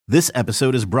This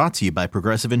episode is brought to you by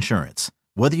Progressive Insurance.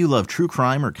 Whether you love true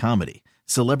crime or comedy,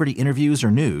 celebrity interviews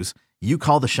or news, you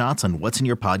call the shots on what's in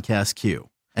your podcast queue.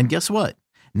 And guess what?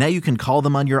 Now you can call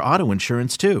them on your auto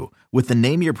insurance too with the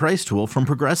Name Your Price tool from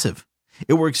Progressive.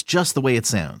 It works just the way it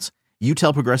sounds. You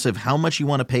tell Progressive how much you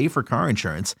want to pay for car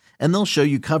insurance, and they'll show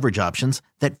you coverage options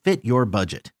that fit your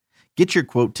budget. Get your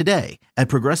quote today at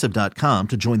Progressive.com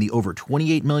to join the over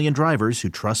 28 million drivers who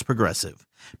trust Progressive.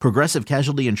 Progressive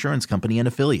Casualty Insurance Company and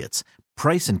Affiliates.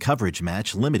 Price and coverage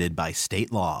match limited by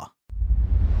state law.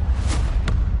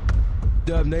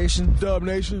 Dub Nation. Dub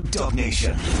Nation. Dub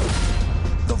Nation.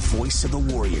 The voice of the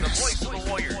Warriors.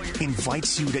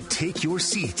 Invites you to take your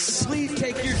seats. Please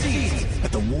take your seats.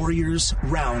 At the Warriors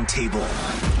Roundtable.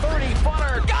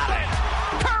 30-footer. Got it.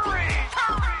 Curry.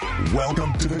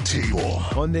 Welcome to the table.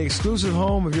 On the exclusive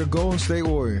home of your Golden State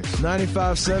Warriors.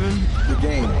 95-7, The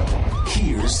Game.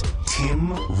 Here's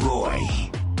Tim Roye.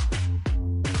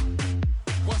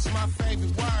 What's my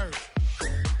favorite word?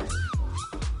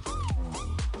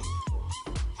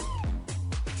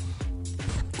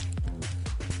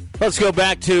 Let's go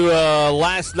back to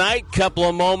last night. Couple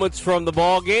of moments from the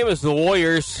ball game as the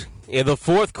Warriors in the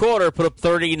fourth quarter put up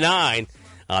 39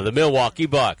 on the Milwaukee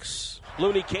Bucks.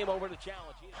 Looney came over to challenge.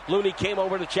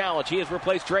 He has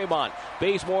replaced Draymond.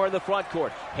 Bazemore in the front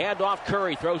court. Handoff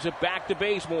Curry. Throws it back to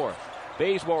Bazemore.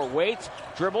 Bazemore waits,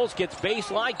 dribbles, gets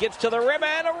baseline, gets to the rim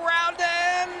and around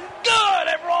and good!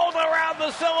 It rolled around the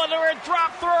cylinder and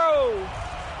dropped through.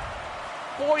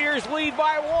 Warriors lead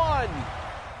by one.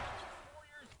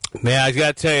 Man, I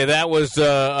got to tell you, that was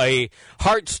a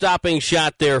heart-stopping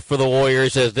shot there for the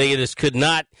Warriors as they just could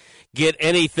not get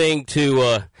anything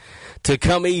to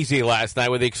come easy last night,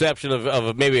 with the exception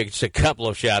of maybe just a couple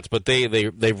of shots. But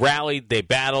they rallied, they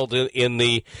battled in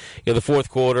the fourth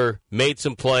quarter, made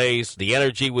some plays. The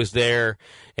energy was there,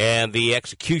 and the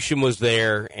execution was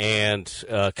there, and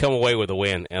come away with a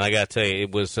win. And I got to tell you,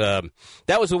 it was that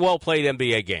was a well-played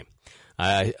NBA game.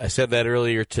 I said that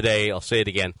earlier today. I'll say it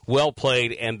again.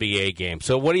 Well-played NBA game.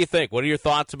 So what do you think? What are your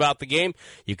thoughts about the game?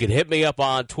 You can hit me up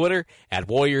on Twitter at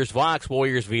WarriorsVox,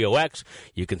 WarriorsVox.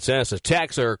 You can send us a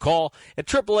text or a call at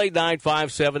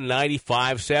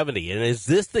 888-957-9570. And is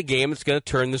this the game that's going to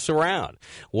turn this around?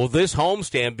 Will this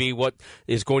homestand be what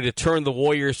is going to turn the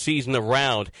Warriors season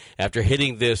around after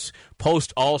hitting this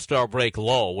post-All-Star break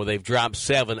low where they've dropped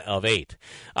 7 of 8?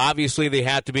 Obviously, they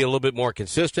have to be a little bit more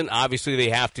consistent. Obviously,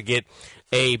 they have to get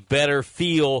a better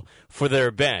feel for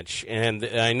their bench. And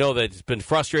I know that it's been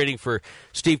frustrating for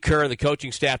Steve Kerr and the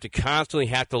coaching staff to constantly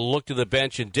have to look to the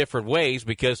bench in different ways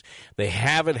because they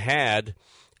haven't had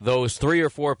those 3 or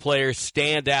 4 players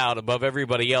stand out above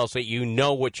everybody else that you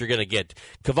know what you're going to get.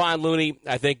 Kevon Looney,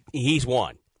 I think he's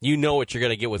one. You know what you're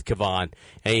going to get with Kevon,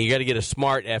 and you got to get a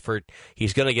smart effort.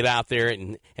 He's going to get out there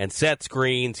and set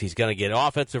screens. He's going to get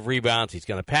offensive rebounds. He's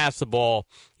going to pass the ball.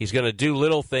 He's going to do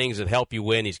little things that help you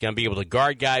win. He's going to be able to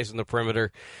guard guys in the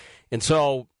perimeter. And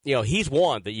so, he's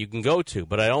one that you can go to,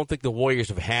 but I don't think the Warriors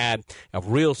have had a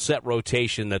real set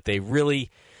rotation that they really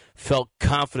felt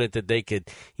confident that they could,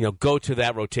 go to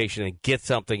that rotation and get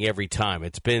something every time.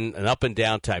 It's been an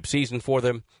up-and-down type season for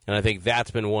them, and I think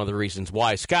that's been one of the reasons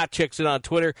why. Scott checks in on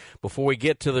Twitter before we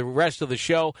get to the rest of the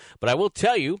show, but I will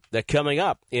tell you that coming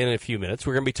up in a few minutes,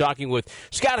 we're going to be talking with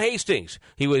Scott Hastings.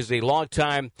 He was a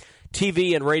longtime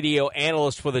TV and radio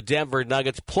analyst for the Denver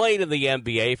Nuggets, played in the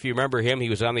NBA. If you remember him, he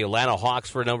was on the Atlanta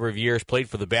Hawks for a number of years, played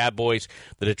for the Bad Boys,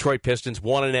 the Detroit Pistons,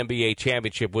 won an NBA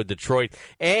championship with Detroit,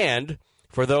 and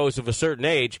for those of a certain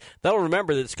age, they'll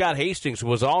remember that Scott Hastings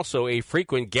was also a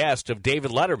frequent guest of David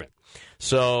Letterman.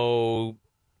 So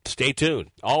stay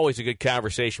tuned. Always a good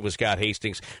conversation with Scott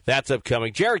Hastings. That's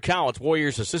upcoming. Jarron Collins,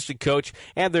 Warriors assistant coach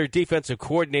and their defensive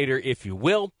coordinator, if you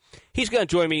will. He's going to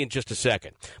join me in just a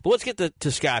second. But let's get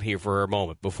to Scott here for a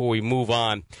moment before we move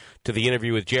on to the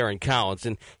interview with Jarron Collins.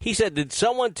 And he said, did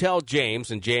someone tell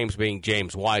James, and James being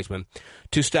James Wiseman,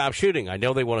 to stop shooting? I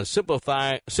know they want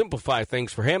to simplify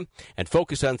things for him and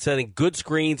focus on setting good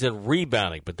screens and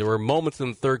rebounding. But there were moments in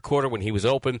the third quarter when he was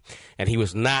open and he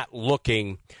was not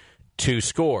looking to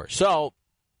score. So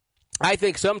I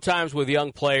think sometimes with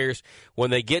young players, when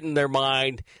they get in their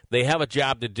mind, they have a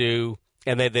job to do,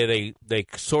 and they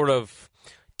sort of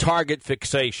target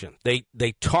fixation. They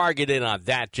target in on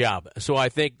that job. So I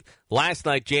think last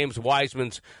night, James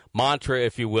Wiseman's mantra,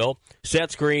 if you will, set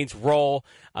screens, roll.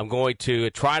 I'm going to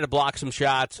try to block some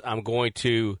shots. I'm going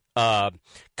to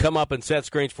come up and set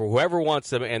screens for whoever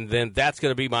wants them, and then that's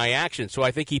going to be my action. So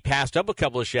I think he passed up a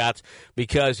couple of shots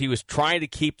because he was trying to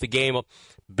keep the game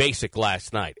basic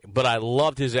last night. But I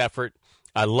loved his effort.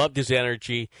 I loved his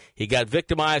energy. He got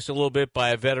victimized a little bit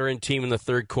by a veteran team in the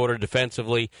third quarter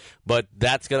defensively, but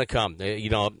that's going to come.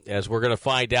 As we're going to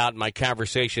find out in my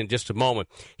conversation in just a moment,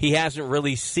 he hasn't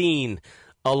really seen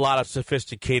a lot of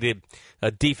sophisticated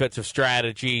defensive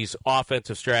strategies,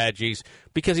 offensive strategies,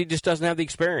 because he just doesn't have the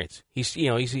experience.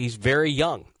 He's very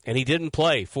young, and he didn't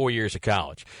play 4 years of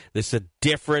college. This is a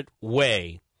different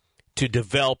way to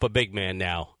develop a big man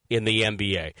now in the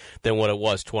NBA than what it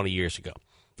was 20 years ago.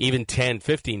 Even 10,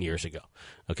 15 years ago,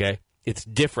 okay? It's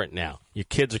different now. Your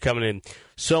kids are coming in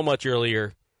so much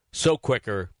earlier, so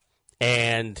quicker,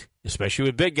 and especially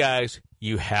with big guys,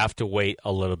 you have to wait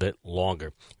a little bit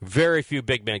longer. Very few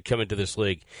big men come into this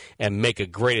league and make a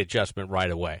great adjustment right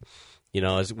away.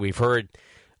 As we've heard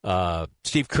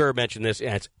Steve Kerr mention this,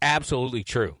 and it's absolutely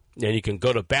true. And you can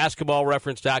go to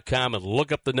basketballreference.com and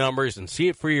look up the numbers and see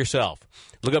it for yourself.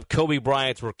 Look up Kobe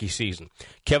Bryant's rookie season,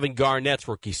 Kevin Garnett's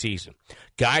rookie season.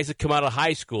 Guys that come out of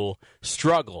high school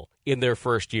struggle in their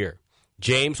first year.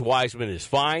 James Wiseman is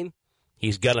fine.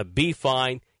 He's going to be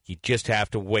fine. You just have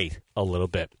to wait a little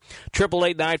bit.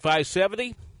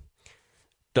 888-9570.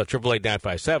 No,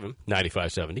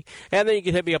 888-957-9570. And then you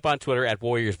can hit me up on Twitter at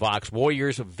WarriorsVox,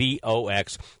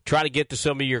 WarriorsVox. Try to get to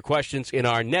some of your questions in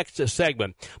our next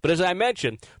segment. But as I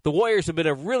mentioned, the Warriors have been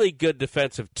a really good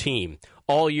defensive team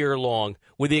all year long,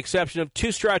 with the exception of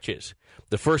two stretches.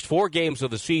 The first 4 games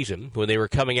of the season, when they were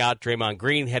coming out, Draymond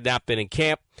Green had not been in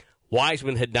camp.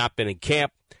 Wiseman had not been in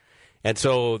camp. And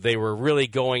so they were really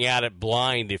going at it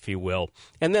blind, if you will.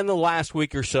 And then the last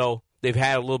week or so, they've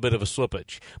had a little bit of a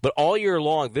slippage. But all year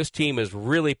long, this team has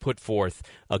really put forth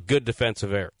a good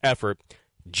defensive effort.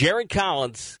 Jarron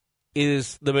Collins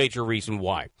is the major reason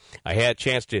why. I had a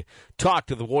chance to talk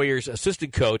to the Warriors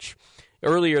assistant coach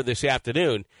earlier this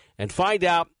afternoon and find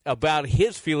out about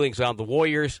his feelings on the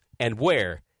Warriors and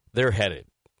where they're headed.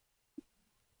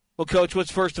 Well, Coach,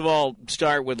 let's first of all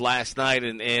start with last night,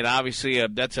 and obviously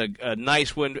that's a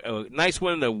nice win,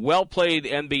 a well-played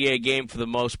NBA game for the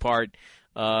most part.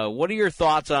 What are your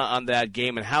thoughts on that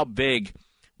game, and how big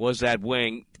was that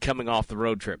win coming off the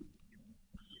road trip?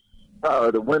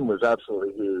 The win was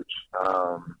absolutely huge.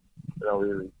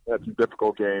 We had some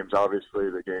difficult games. Obviously,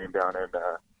 the game down in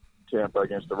Tampa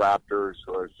against the Raptors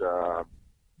was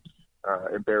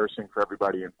embarrassing for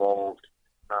everybody involved.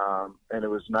 And it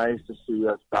was nice to see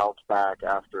us bounce back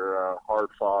after a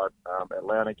hard-fought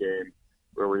Atlanta game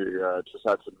where we just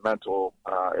had some mental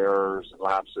errors and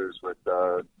lapses with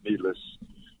needless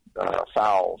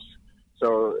fouls.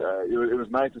 So it was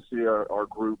nice to see our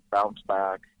group bounce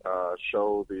back,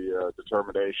 show the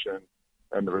determination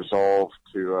and the resolve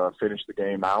to finish the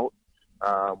game out.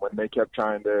 When they kept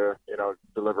trying to,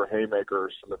 deliver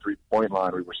haymakers from the three-point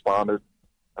line, we responded,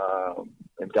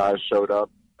 and guys showed up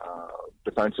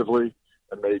defensively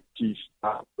and made key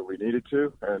stops that we needed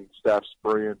to, and Steph's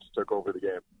brilliance took over the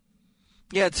game.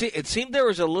 Yeah, it seemed there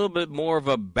was a little bit more of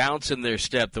a bounce in their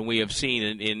step than we have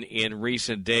seen in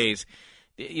recent days.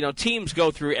 Teams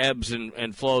go through ebbs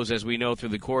and flows, as we know, through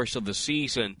the course of the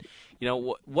season.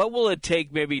 What will it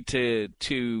take maybe to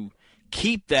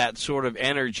keep that sort of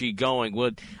energy going?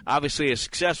 Obviously, a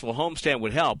successful homestand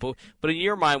would help, but in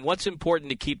your mind, what's important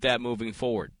to keep that moving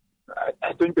forward?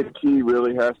 I think the key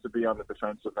really has to be on the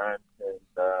defensive end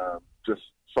and just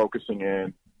focusing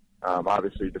in,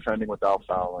 obviously defending without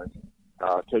fouling,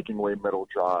 taking away middle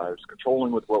drives,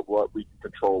 controlling with what we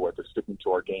can control with, is sticking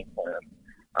to our game plan,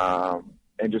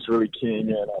 and just really keying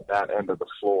in on that end of the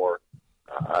floor,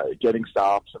 getting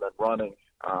stops and then running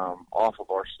off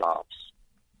of our stops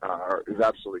is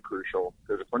absolutely crucial,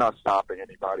 because if we're not stopping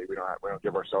anybody, we don't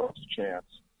give ourselves a chance.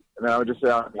 And then I would just say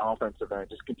on the offensive end,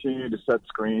 just continue to set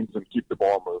screens and keep the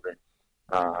ball moving.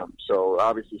 So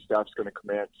obviously Steph's going to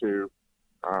command two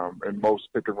in most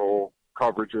pick-and-roll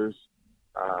coverages,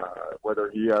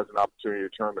 whether he has an opportunity to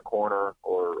turn the corner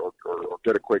or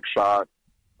get a quick shot.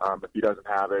 If he doesn't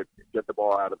have it, get the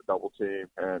ball out of the double team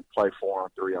and play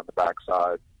 4-on-3 on the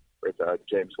backside with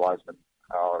James Wiseman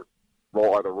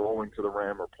either rolling to the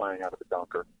rim or playing out of the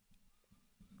dunker.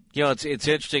 It's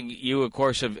interesting. You, of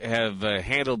course, have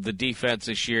handled the defense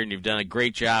this year, and you've done a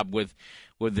great job with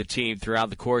the team throughout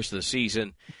the course of the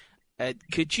season.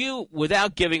 Could you,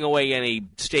 without giving away any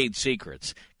state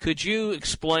secrets, could you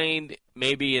explain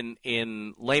maybe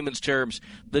in layman's terms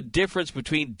the difference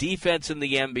between defense in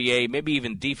the NBA, maybe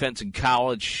even defense in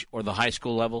college or the high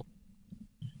school level?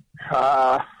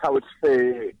 I would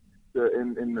say,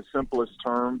 in the simplest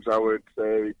terms, I would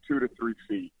say 2 to 3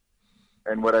 feet.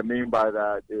 And what I mean by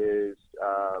that is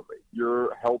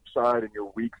your help side and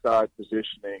your weak side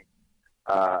positioning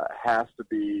has to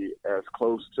be as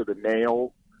close to the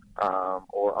nail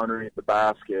or underneath the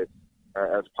basket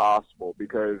as possible,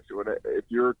 because if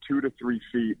you're 2 to 3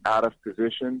 feet out of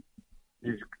position,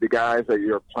 the guys that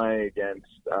you're playing against,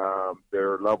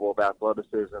 their level of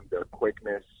athleticism, their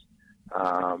quickness,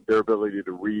 their ability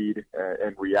to read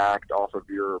and react off of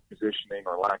your positioning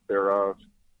or lack thereof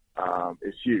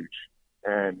is huge.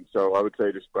 And so I would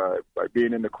say just by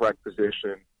being in the correct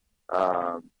position,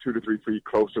 2 to 3 feet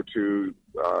closer to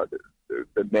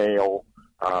the nail,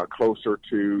 closer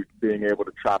to being able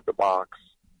to trap the box,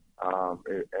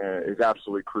 is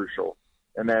absolutely crucial.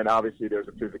 And then obviously there's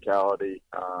a physicality,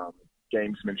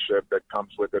 gamesmanship that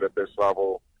comes with it at this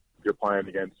level. You're playing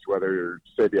against, whether you're,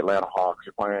 say, the Atlanta Hawks,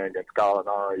 you're playing against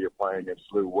Gallinari, you're playing against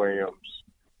Lou Williams,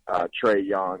 Trae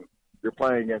Young. You're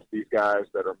playing against these guys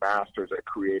that are masters at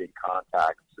creating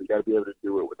contact. So you got to be able to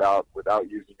do it without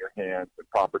using your hands, and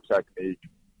proper technique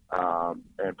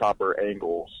and proper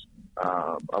angles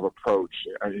of approach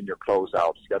in your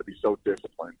closeouts. You got to be so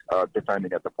disciplined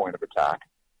defending at the point of attack.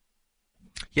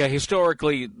 Yeah,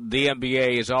 historically, the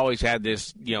NBA has always had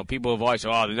this, people have always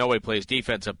said, nobody plays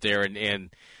defense up there. And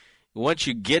once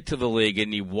you get to the league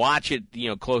and you watch it,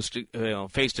 close to,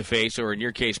 face-to-face, or in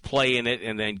your case, play in it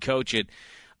and then coach it,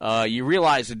 you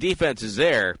realize the defense is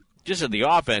there, just that the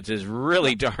offense is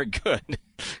really darn good.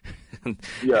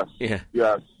 Yes. Yeah.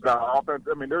 Yes. Offense,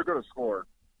 they're going to score.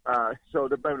 So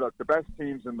the best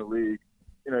teams in the league,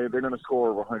 they're going to score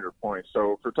over 100 points.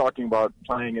 So if we're talking about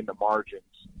playing in the margins,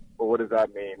 well, what does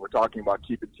that mean? We're talking about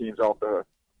keeping teams off the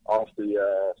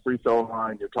free throw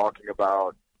line. You're talking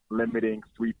about limiting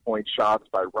 3-point shots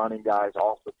by running guys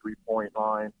off the 3-point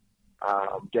line,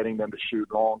 getting them to shoot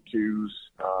long twos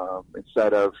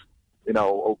instead of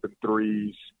open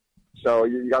threes. So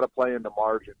you got to play in the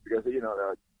margins, because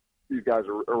these guys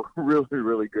are really,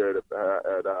 really good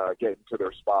at getting to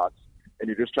their spots, and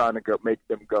you're just trying to make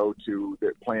them go to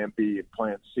their plan B and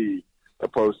plan C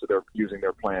opposed to using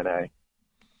their plan A.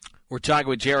 We're talking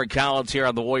with Jarron Collins here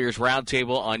on the Warriors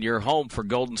Roundtable on your home for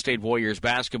Golden State Warriors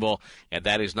basketball, and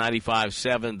that is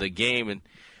 95-7 The Game. And,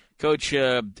 Coach,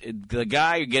 the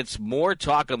guy who gets more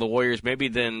talk on the Warriors maybe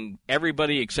than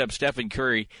everybody except Stephen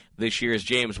Curry this year is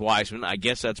James Wiseman. I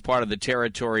guess that's part of the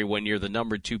territory when you're the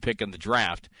number 2 pick in the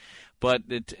draft. But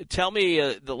tell me,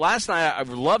 the last night I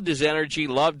loved his energy,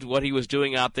 loved what he was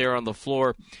doing out there on the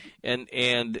floor, and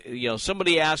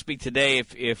somebody asked me today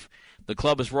if the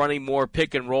club is running more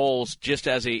pick and rolls just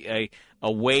as a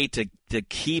way to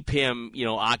keep him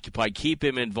occupied, keep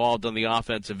him involved on the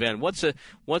offensive end. What's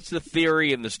the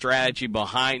theory and the strategy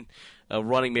behind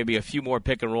running maybe a few more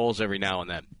pick and rolls every now and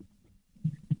then?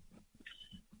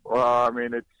 Well,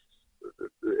 it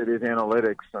is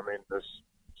analytics. This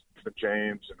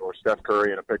James or Steph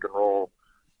Curry in a pick and roll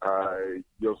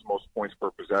yields most points per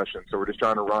possession. So we're just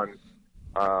trying to run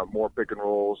more pick and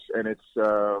rolls, and it's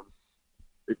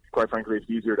quite frankly, it's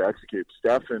easier to execute.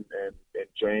 Steph and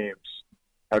James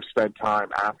have spent time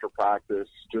after practice,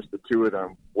 just the two of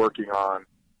them, working on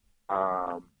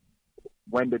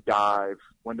when to dive,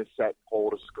 when to set,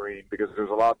 hold a screen, because there's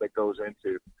a lot that goes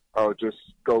into, just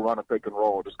go run a pick and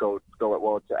roll, just go.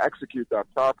 Well, to execute that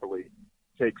properly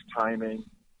takes timing,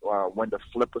 when to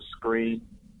flip a screen.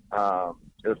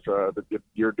 If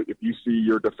you see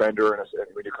your defender and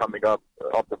when you're coming up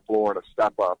the floor in a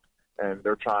step up, and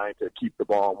they're trying to keep the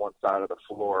ball on one side of the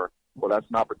floor, well, that's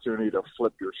an opportunity to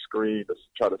flip your screen to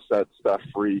try to set Steph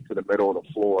free to the middle of the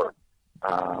floor.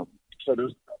 So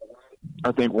there's,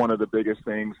 I think, one of the biggest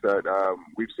things that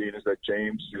we've seen is that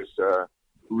James is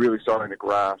really starting to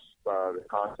grasp the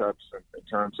concepts in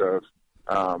terms of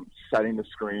setting the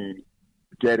screen,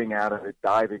 getting out of it,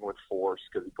 diving with force,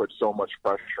 because he puts so much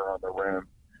pressure on the rim.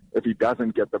 If he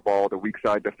doesn't get the ball, the weak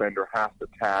side defender has to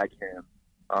tag him,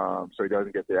 so he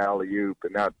doesn't get the alley-oop,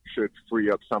 and that should free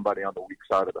up somebody on the weak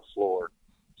side of the floor.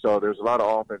 So there's a lot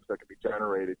of offense that can be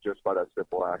generated just by that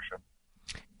simple action.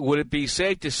 Would it be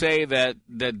safe to say that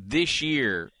this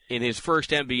year, in his first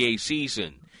NBA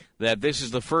season, that this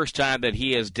is the first time that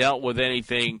he has dealt with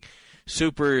anything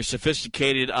super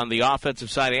sophisticated on the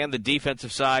offensive side and the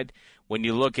defensive side when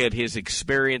you look at his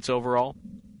experience overall?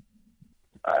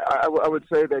 I would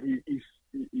say that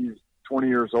he's 20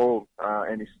 years old,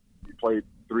 and he played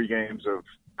 3 games of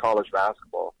college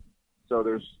basketball. So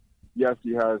he has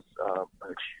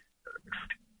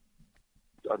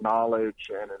a knowledge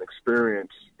and an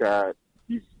experience that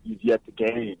he's yet to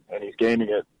gain, and he's gaining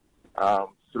it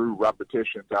through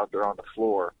repetitions out there on the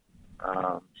floor.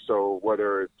 So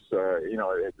whether it's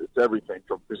it's everything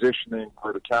from positioning,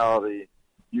 verticality,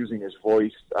 using his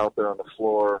voice out there on the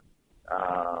floor,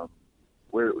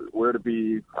 where to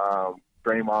be.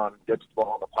 Draymond gets the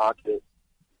ball in the pocket.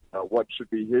 What should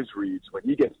be his reads when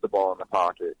he gets the ball in the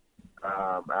pocket?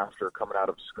 after coming out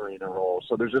of screen and roll.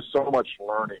 So there's just so much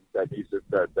learning that needs to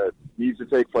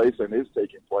take place and is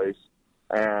taking place.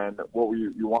 And what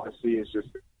you want to see is just,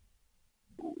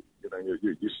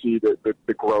 you see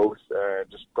the growth and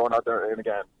just going out there. And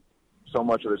again, so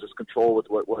much of it is just control with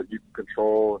what you can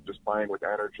control, and just playing with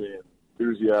energy and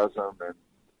enthusiasm,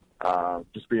 and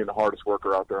just being the hardest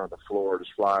worker out there on the floor,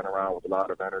 just flying around with a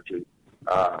lot of energy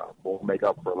will make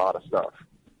up for a lot of stuff.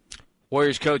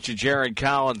 Warriors coach Jarron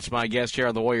Collins, my guest here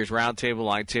on the Warriors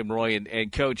Roundtable. I'm Tim Roye.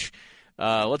 And Coach,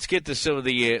 let's get to some of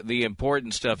the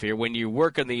important stuff here. When you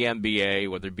work in the NBA,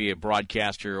 whether it be a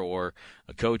broadcaster or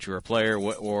a coach or a player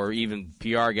or even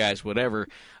PR guys, whatever,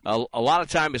 a lot of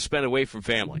time is spent away from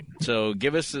family. So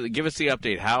give us the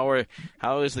update. How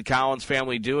is the Collins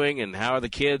family doing, and how are the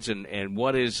kids, and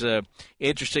what is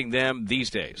interesting them these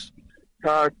days?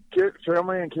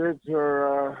 Family and kids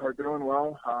are doing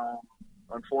well.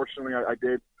 Unfortunately, I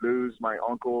did lose my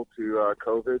uncle to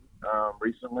COVID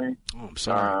recently. Oh, I'm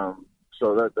sorry.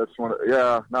 So that's one.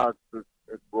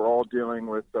 We're all dealing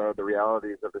with the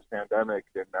realities of this pandemic,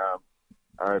 and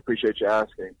I appreciate you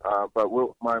asking. But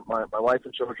my wife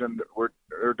and children,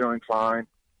 they're doing fine.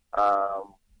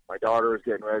 My daughter is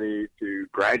getting ready to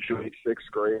graduate 6th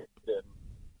grade,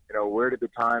 and where did the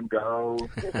time go?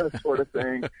 That sort of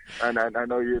thing. And I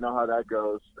know you know how that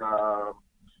goes.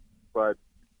 But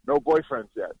no boyfriends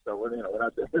yet, so we're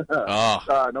not there.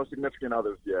 No significant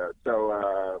others yet.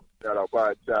 So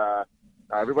but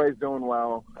everybody's doing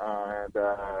well, and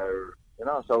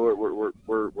so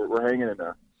we're hanging in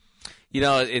there.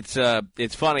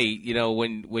 It's funny.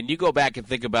 When you go back and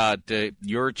think about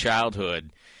your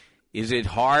childhood, is it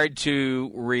hard to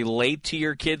relate to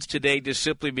your kids today just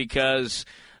simply because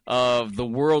of the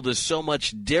world is so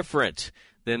much different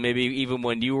than maybe even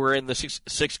when you were in the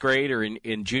sixth grade or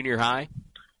in junior high?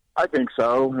 I think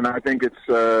so, and I think it's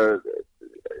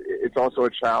also a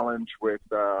challenge with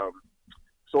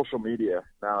social media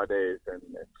nowadays, and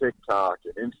TikTok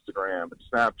and Instagram and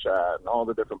Snapchat and all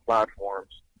the different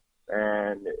platforms,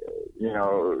 and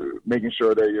making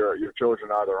sure that your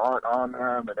children either aren't on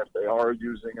them, and if they are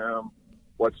using them,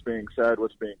 what's being said,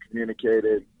 what's being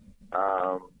communicated,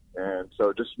 and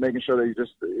so just making sure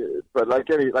that but like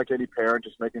any parent,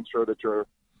 just making sure that you're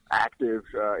active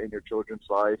in your children's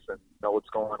life and know what's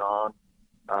going on.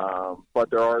 But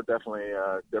there are definitely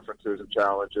differences and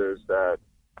challenges and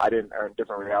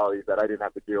different realities that I didn't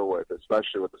have to deal with,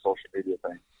 especially with the social media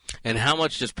thing. And how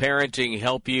much does parenting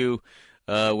help you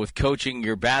with coaching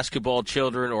your basketball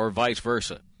children, or vice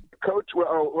versa? With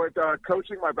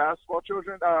coaching my basketball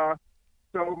children,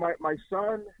 so my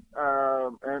son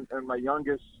and my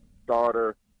youngest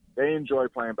daughter, they enjoy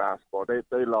playing basketball.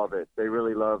 They love it. They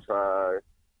really love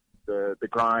the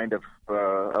grind of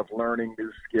learning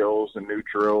new skills and new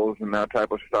drills and that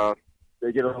type of stuff.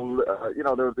 They get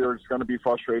there's going to be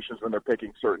frustrations when they're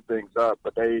picking certain things up,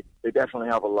 but they definitely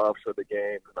have a love for the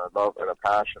game and a love and a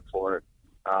passion for it.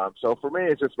 So for me,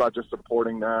 it's just about just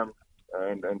supporting them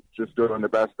and just doing the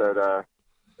best at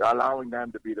allowing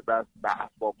them to be the best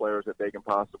basketball players that they can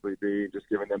possibly be, just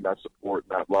giving them that support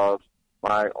and that love.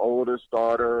 My oldest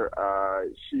daughter,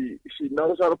 she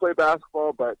knows how to play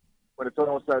basketball, but when it's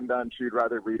all said and done, she'd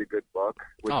rather read a good book,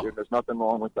 and there's nothing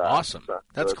wrong with that. Awesome.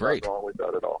 That's great. Nothing wrong with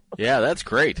that at all. Yeah, that's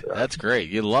great. Yeah. That's great.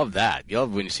 You love that. You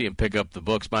love when you see them pick up the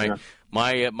books. My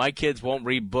kids won't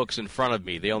read books in front of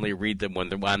me. They only read them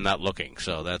when I'm not looking.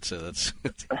 So that's. I've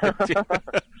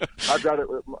got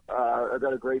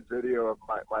a great video of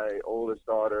my oldest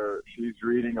daughter. She's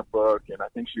reading a book, and I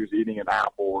think she was eating an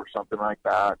apple or something like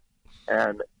that.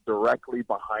 And directly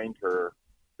behind her,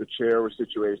 the chair was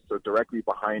situated, so directly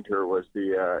behind her was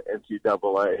the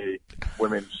NCAA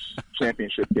Women's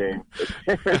Championship game.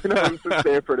 It was in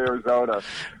Stanford, Arizona.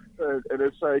 And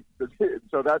it's like,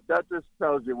 so that just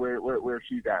tells you where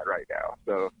she's at right now.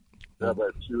 So,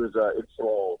 but she was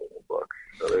enthralled in the book.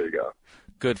 So there you go.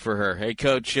 Good for her. Hey,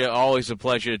 Coach, always a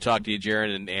pleasure to talk to you,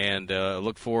 Jarron, and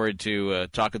look forward to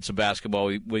talking some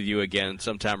basketball with you again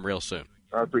sometime real soon.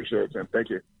 I appreciate it, Tim.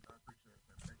 Thank you.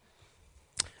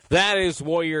 That is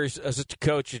Warriors assistant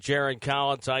coach Jarron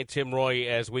Collins. I'm Tim Roye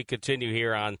as we continue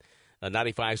here on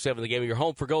 95.7 The Game. Your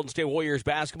home for Golden State Warriors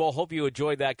basketball. Hope you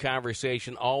enjoyed that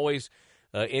conversation. Always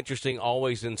interesting,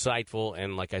 always insightful.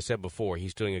 And like I said before,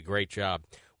 he's doing a great job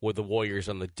with the Warriors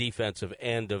on the defensive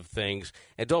end of things.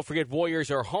 And don't forget, Warriors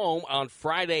are home on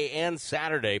Friday and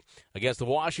Saturday against the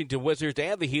Washington Wizards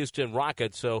and the Houston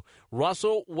Rockets. So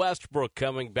Russell Westbrook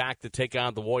coming back to take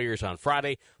on the Warriors on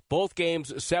Friday. Both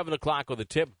games 7 o'clock with the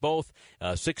tip, both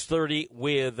 6:30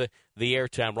 with the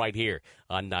airtime right here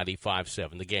on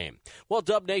 95.7 The Game. Well,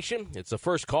 Dub Nation, it's the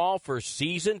first call for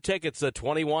season tickets. The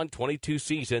 21-22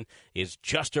 season is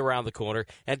just around the corner,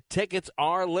 and tickets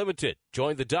are limited.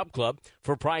 Join the Dub Club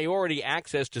for priority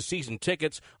access to season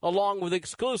tickets, along with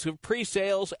exclusive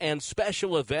pre-sales and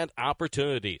special event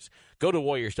opportunities. Go to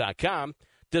Warriors.com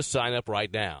to sign up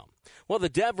right now. Well, the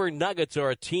Denver Nuggets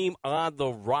are a team on the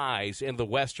rise in the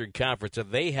Western Conference, and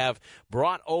they have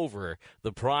brought over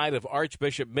the pride of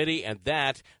Archbishop Mitty, and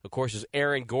that, of course, is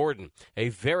Aaron Gordon, a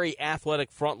very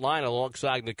athletic front line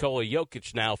alongside Nikola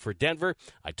Jokic now for Denver.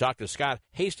 I talked to Scott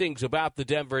Hastings about the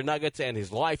Denver Nuggets and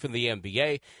his life in the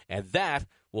NBA, and that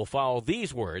will follow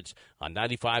these words on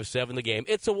 95.7 The Game.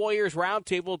 It's a Warriors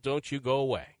Roundtable. Don't you go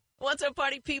away. What's up,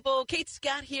 party people? Kate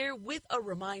Scott here with a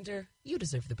reminder. You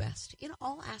deserve the best in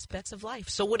all aspects of life.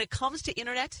 So when it comes to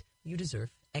internet, you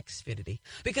deserve Xfinity,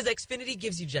 because Xfinity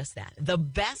gives you just that, the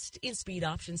best in speed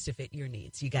options to fit your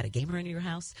needs. You got a gamer in your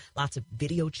house, lots of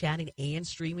video chatting and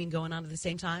streaming going on at the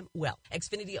same time? Well,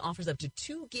 Xfinity offers up to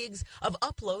 2 gigs of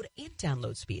upload and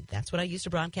download speed. That's what I use to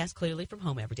broadcast clearly from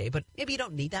home every day, but maybe you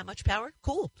don't need that much power?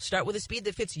 Cool. Start with a speed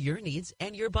that fits your needs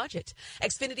and your budget.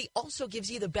 Xfinity also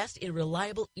gives you the best in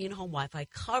reliable in-home Wi-Fi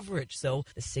coverage, so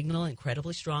the signal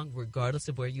incredibly strong regardless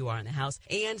of where you are in the house,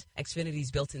 and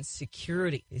Xfinity's built-in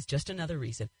security is just another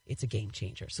reason it's a game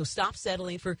changer. So stop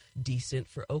settling for decent,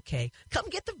 for okay. Come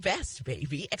get the best,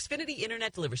 baby. Xfinity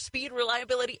Internet delivers speed,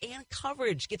 reliability, and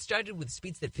coverage. Get started with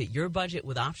speeds that fit your budget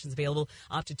with options available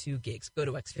up to 2 gigs. Go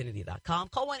to Xfinity.com,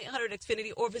 call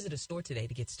 1-800-XFINITY, or visit a store today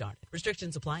to get started.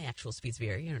 Restrictions apply. Actual speeds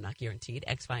vary and are not guaranteed.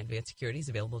 XFi Advanced Security is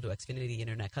available to Xfinity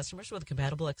Internet customers with a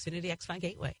compatible Xfinity XFi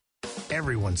gateway.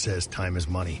 Everyone says time is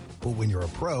money, but when you're a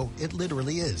pro, it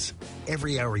literally is.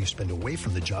 Every hour you spend away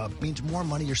from the job means more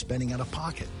money you're spending out of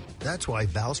pocket. That's why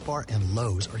Valspar and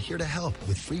Lowe's are here to help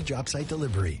with free job site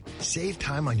delivery. Save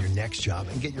time on your next job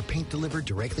and get your paint delivered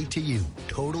directly to you,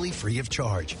 totally free of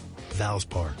charge.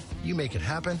 Valspar. You make it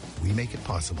happen, we make it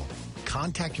possible.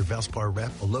 Contact your Valspar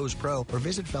rep, a Lowe's Pro, or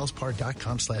visit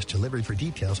Valspar.com/delivery for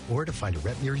details or to find a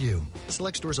rep near you.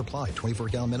 Select stores apply.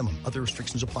 24-gallon minimum. Other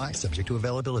restrictions apply. Subject to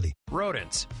availability.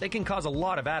 Rodents. They can cause a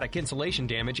lot of attic insulation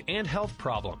damage and health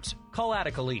problems. Call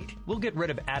Attic Elite. We'll get rid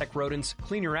of attic rodents,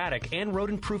 clean your attic, and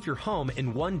rodent-proof your home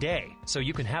in one day so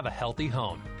you can have a healthy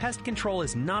home. Pest control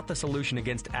is not the solution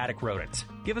against attic rodents.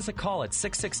 Give us a call at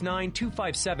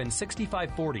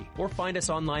 669-257-6540 or find us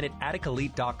online at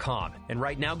atticelite.com. And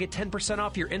right now, get 10%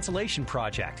 off your insulation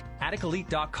project.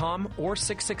 atticelite.com or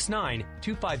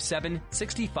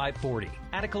 669-257-6540.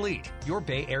 Attic Elite, your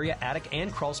Bay Area attic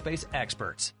and crawl space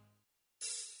experts.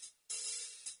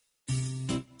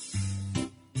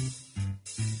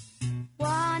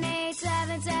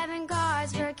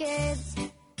 Cars for Kids.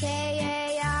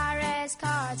 KARS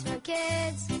Cards for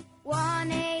Kids.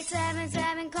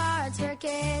 1-877 Cards for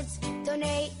Kids.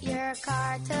 Donate your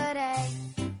card today.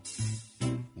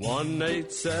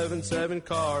 1-877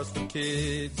 Cars for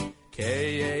Kids.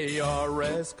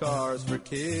 KARS Cars for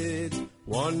Kids.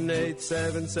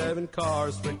 1-877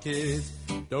 Cars for Kids.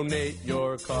 Donate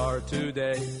your car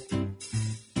today. To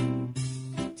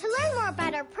learn more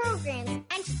about our programs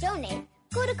and to donate,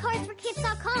 go to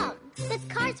carsforkids.com. That's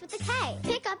Cars with a K.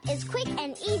 Pickup is quick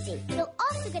and easy. You'll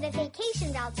also get a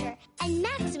vacation voucher and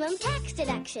maximum tax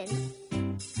deduction.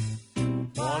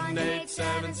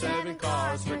 1-877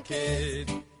 Cars for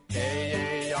Kids.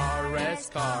 KARS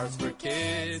Cars for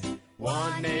Kids.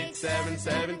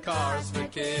 1-877 Cars for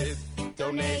Kids.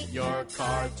 Donate your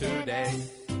car today.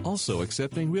 Also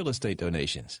accepting real estate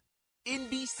donations.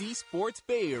 NBC Sports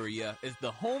Bay Area is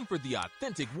the home for the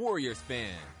authentic Warriors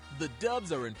fan. The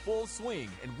Dubs are in full swing,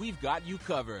 and we've got you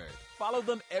covered. Follow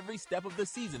them every step of the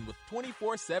season with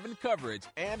 24/7 coverage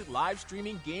and live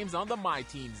streaming games on the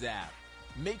MyTeams app.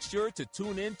 Make sure to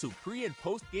tune in to pre- and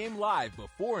post-game live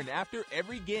before and after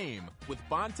every game with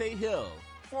Bonte Hill,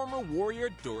 former Warrior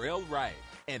Dorell Wright,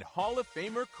 and Hall of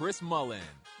Famer Chris Mullin.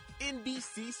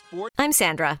 NBC Sports. I'm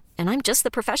Sandra, and I'm just the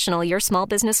professional your small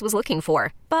business was looking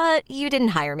for. But you didn't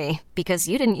hire me because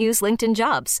you didn't use LinkedIn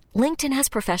Jobs. LinkedIn has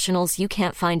professionals you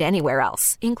can't find anywhere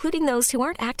else, including those who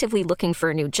aren't actively looking for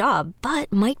a new job,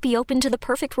 but might be open to the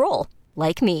perfect role,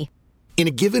 like me. In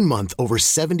a given month, over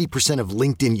 70% of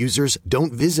LinkedIn users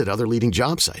don't visit other leading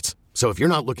job sites. So if you're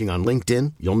not looking on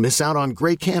LinkedIn, you'll miss out on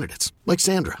great candidates like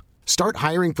Sandra. Start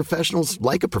hiring professionals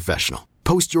like a professional.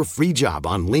 Post your free job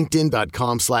on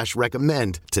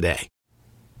linkedin.com/recommend today.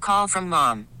 Call from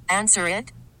mom. Answer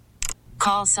it.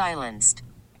 Call silenced.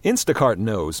 Instacart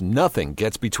knows nothing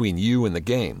gets between you and the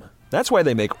game. That's why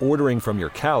they make ordering from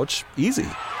your couch easy.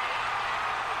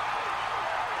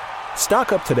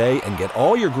 Stock up today and get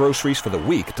all your groceries for the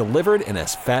week delivered in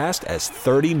as fast as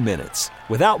 30 minutes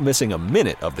without missing a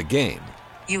minute of the game.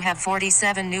 You have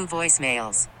 47 new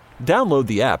voicemails. Download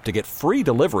the app to get free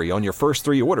delivery on your first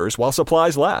 3 orders while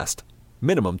supplies last.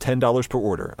 Minimum $10 per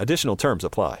order. Additional terms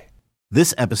apply.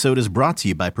 This episode is brought to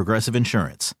you by Progressive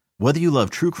Insurance. Whether you love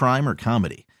true crime or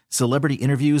comedy, celebrity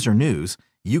interviews or news,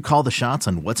 you call the shots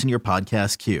on what's in your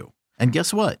podcast queue. And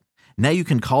guess what? Now you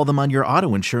can call them on your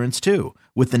auto insurance too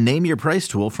with the Name Your Price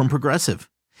tool from Progressive.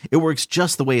 It works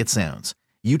just the way it sounds.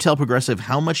 You tell Progressive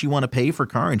how much you want to pay for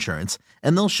car insurance,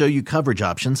 and they'll show you coverage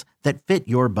options that fit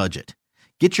your budget.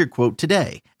 Get your quote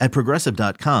today at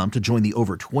Progressive.com to join the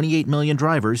over 28 million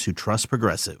drivers who trust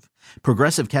Progressive.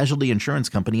 Progressive Casualty Insurance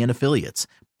Company and Affiliates.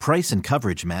 Price and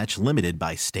coverage match limited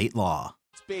by state law.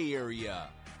 Bay Area,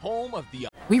 home of the...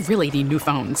 We really need new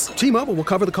phones. T-Mobile will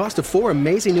cover the cost of 4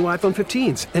 amazing new iPhone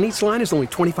 15s, and each line is only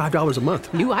 $25 a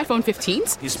month. New iPhone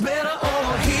 15s? It's better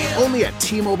over here. Only at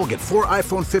T-Mobile, get 4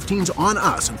 iPhone 15s on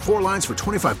us and 4 lines for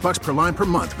 $25 per line per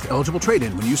month with eligible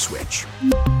trade-in when you switch.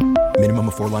 Minimum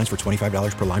of 4 lines for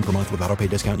 $25 per line per month with autopay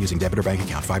discount using debit or bank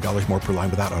account. $5 more per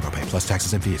line without autopay, plus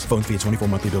taxes and fees. Phone fee at 24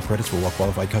 monthly bill credits for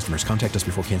well-qualified customers. Contact us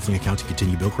before canceling account to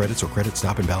continue bill credits or credit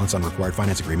stop and balance on required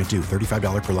finance agreement due.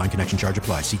 $35 per line connection charge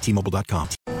applies. See T-Mobile.com.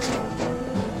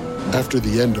 After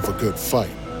the end of a good fight,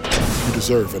 you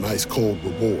deserve an ice-cold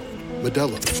reward.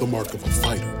 Modelo is the mark of a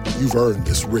fighter. You've earned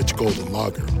this rich golden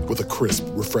lager with a crisp,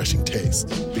 refreshing taste.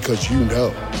 Because you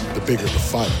know, the bigger the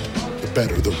fight, the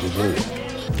better the reward.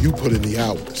 You put in the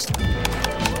hours,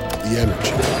 the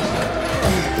energy,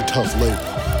 the tough labor.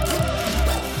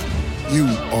 You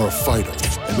are a fighter,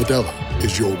 and Modelo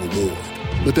is your reward.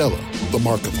 Modelo, the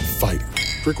mark of a fighter.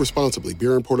 Drink responsibly.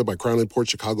 Beer imported by Crown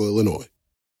Imports, Chicago, Illinois.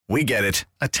 We get it.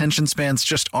 Attention spans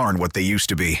just aren't what they used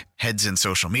to be. Heads in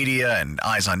social media and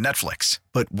eyes on Netflix.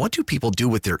 But what do people do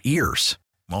with their ears?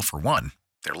 Well, for one,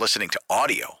 they're listening to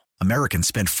audio. Americans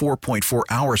spend 4.4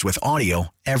 hours with audio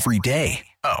every day.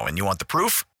 Oh, and you want the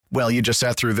proof? Well, you just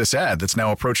sat through this ad that's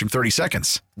now approaching 30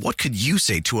 seconds. What could you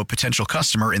say to a potential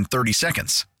customer in 30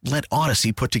 seconds? Let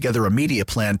Odyssey put together a media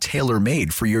plan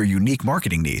tailor-made for your unique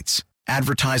marketing needs.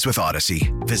 Advertise with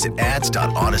Odyssey. Visit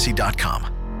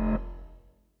ads.odyssey.com.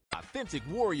 Authentic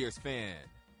Warriors fan.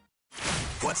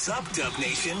 What's up, Dub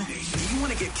Nation? Do you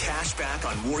want to get cash back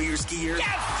on Warriors gear?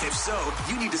 Yes! If so,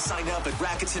 you need to sign up at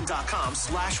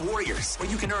Rakuten.com/Warriors, where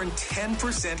you can earn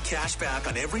 10% cash back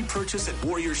on every purchase at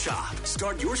Warriors Shop.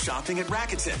 Start your shopping at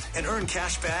Rakuten and earn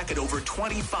cash back at over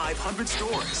 2,500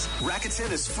 stores. Rakuten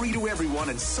is free to everyone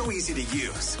and so easy to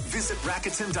use. Visit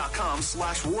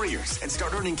Rakuten.com/Warriors and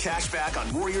start earning cash back on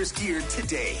Warriors gear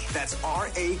today. That's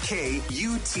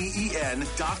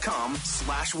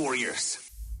RAKUTEN.com/Warriors.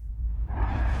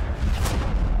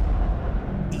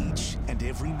 Each and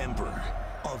every member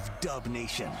of Dub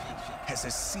Nation has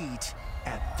a seat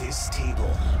at this table.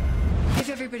 If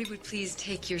everybody would please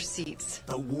take your seats.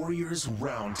 The Warriors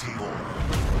Roundtable.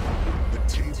 The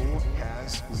table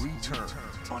has returned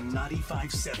on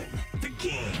 95.7 The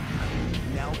Game.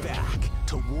 Now back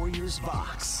to Warriors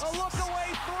Vox. A look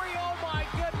away 3. Oh my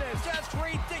goodness, that's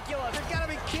ridiculous. You've got to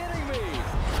be kidding me.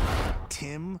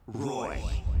 Tim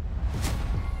Roye.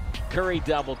 Curry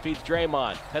doubled, feeds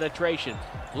Draymond. Penetration.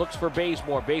 Looks for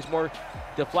Bazemore. Bazemore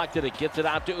deflected it. Gets it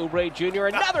out to Oubre Jr.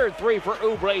 Another 3 for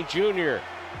Oubre Jr.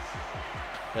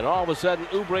 And all of a sudden,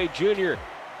 Oubre Jr.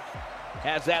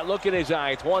 has that look in his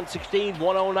eye. It's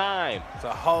 116-109. It's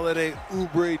a holiday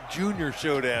Oubre Jr.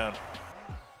 showdown.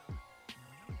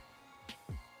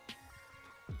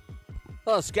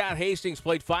 Well, Scott Hastings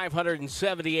played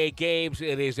 578 games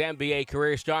in his NBA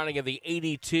career, starting in the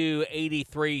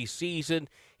 82-83 season.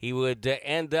 He would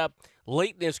end up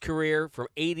late in his career from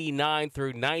 89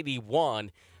 through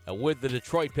 91 with the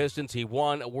Detroit Pistons. He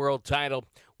won a world title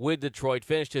with Detroit,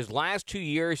 finished his last 2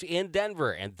 years in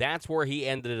Denver, and that's where he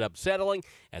ended up settling.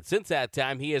 And since that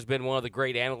time, he has been one of the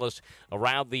great analysts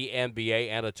around the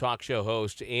NBA and a talk show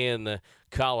host in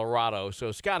Colorado.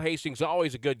 So Scott Hastings,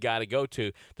 always a good guy to go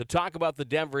to talk about the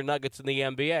Denver Nuggets in the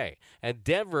NBA. And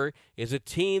Denver is a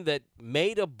team that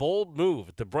made a bold move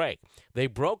at the break. They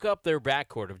broke up their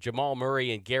backcourt of Jamal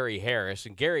Murray and Gary Harris.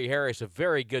 And Gary Harris, a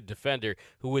very good defender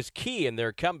who was key in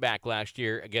their comeback last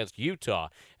year against Utah.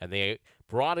 And they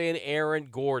brought in Aaron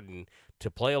Gordon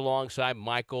to play alongside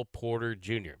Michael Porter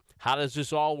Jr. How does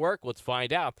this all work? Let's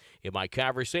find out in my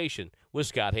conversation with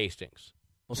Scott Hastings.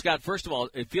 Well, Scott, first of all,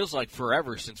 it feels like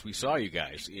forever since we saw you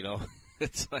guys,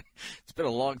 It's been a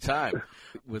long time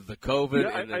with the COVID.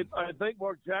 Yeah, and then, I think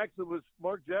Mark Jackson was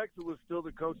still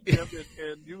the coach, Tim,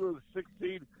 and you were the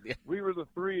 16. Yeah. We were the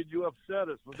 3, and you upset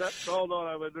us. Was that called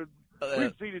on?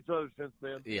 We've seen each other since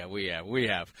then. Yeah, we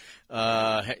have.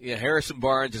 Harrison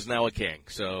Barnes is now a King,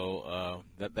 so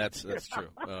that's true.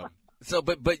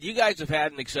 But you guys have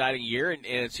had an exciting year, and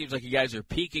it seems like you guys are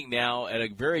peaking now at a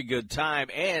very good time,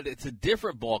 and it's a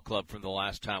different ball club from the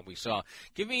last time we saw.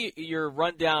 Give me your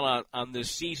rundown on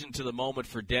this season to the moment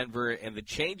for Denver and the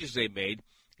changes they made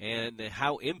and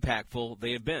how impactful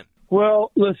they have been.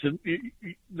 Well, listen,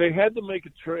 they had to make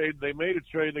a trade. They made a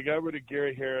trade. They got rid of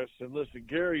Gary Harris. And listen,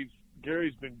 Gary's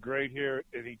been great here,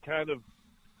 and he kind of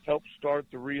helped start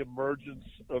the reemergence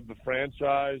of the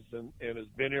franchise and has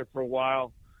been here for a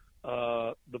while.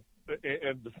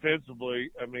 And defensively,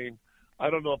 I mean, I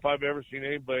don't know if I've ever seen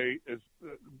anybody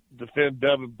defend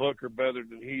Devin Booker better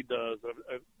than he does.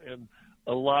 And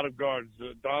a lot of guards.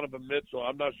 Donovan Mitchell,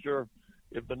 I'm not sure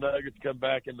if the Nuggets come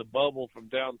back in the bubble from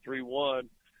down 3-1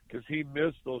 because he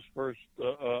missed those first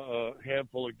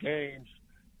handful of games.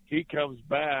 He comes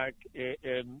back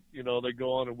and they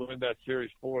go on and win that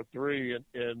series 4-3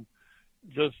 and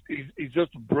just he's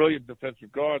just a brilliant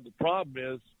defensive guard. The problem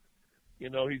is,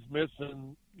 he's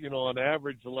missing, on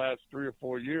average the last 3 or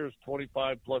 4 years,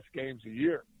 25-plus games a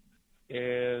year.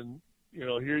 And,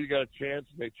 here you got a chance.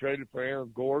 They traded for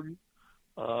Aaron Gordon.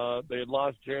 They had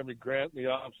lost Jeremy Grant in the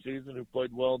offseason, who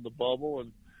played well in the bubble.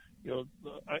 And,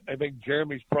 I think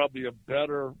Jeremy's probably a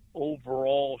better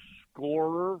overall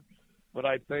scorer, but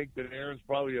I think that Aaron's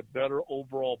probably a better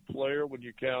overall player when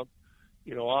you count,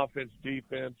 offense,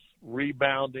 defense,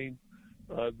 rebounding.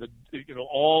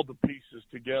 All the pieces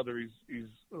together, he's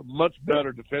a much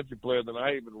better defensive player than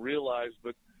I even realized.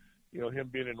 But him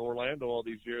being in Orlando all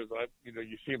these years,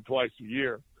 you see him twice a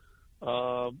year.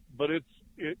 But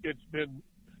it's been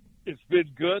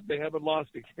good. They haven't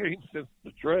lost a game since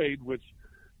the trade, which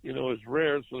is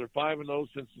rare. So they're 5-0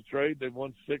 since the trade. They've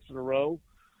won 6 in a row.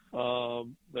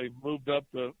 They've moved up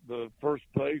the first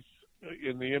place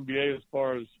in the NBA as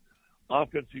far as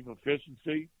offensive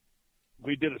efficiency.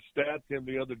 We did a stat, Tim,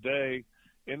 the other day,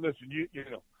 and listen,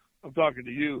 I'm talking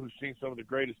to you who's seen some of the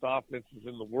greatest offenses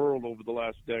in the world over the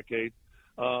last decade.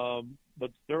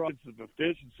 But their offensive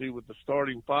efficiency with the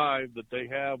starting 5 that they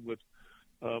have with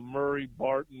Murray,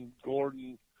 Barton,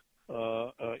 Gordon,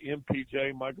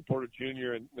 MPJ, Michael Porter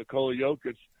Jr., and Nikola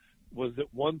Jokic was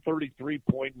at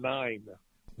 133.9.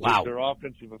 Wow. Their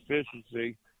offensive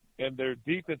efficiency, and their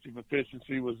defensive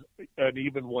efficiency was an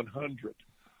even 100.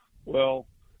 Well,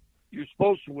 you're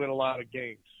supposed to win a lot of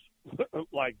games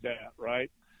like that, right?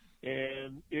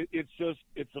 And it's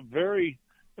a very,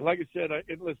 like I said,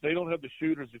 listen, they don't have the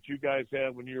shooters that you guys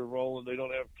have when you're rolling. They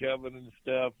don't have Kevin and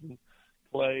Steph and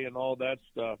Clay and all that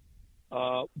stuff.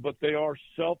 But they are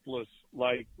selfless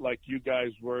like you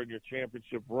guys were in your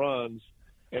championship runs.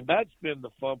 And that's been the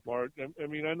fun part. I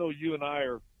mean, I know you and I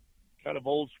are kind of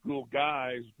old school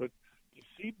guys, but to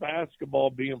see basketball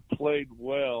being played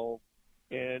well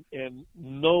and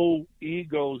no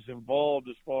egos involved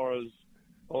as far as,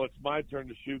 it's my turn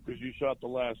to shoot because you shot the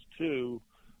last 2.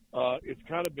 It's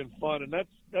kind of been fun, and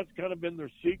that's kind of been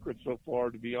their secret so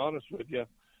far, to be honest with you.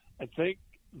 I think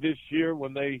this year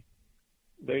when they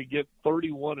get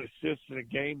 31 assists in a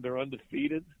game, they're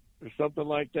undefeated or something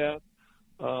like that.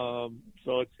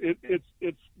 So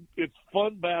it's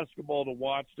fun basketball to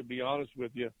watch, to be honest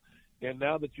with you. And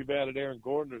now that you've added Aaron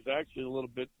Gordon, there's actually a little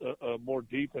bit more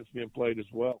defense being played as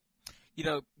well.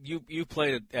 You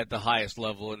played at the highest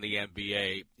level in the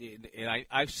NBA, and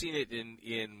I've seen it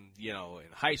in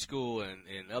high school and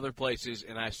in other places,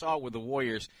 and I saw it with the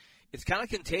Warriors. It's kind of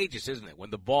contagious, isn't it?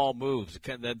 When the ball moves,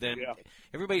 then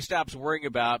everybody stops worrying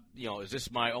about, is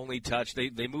this my only touch?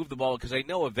 They move the ball because they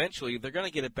know eventually they're going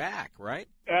to get it back, right?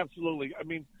 Absolutely. I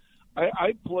mean,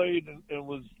 I played and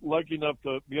was lucky enough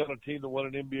to be on a team that won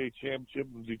an NBA championship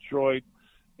in Detroit.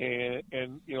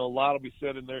 And a lot will be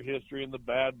said in their history and the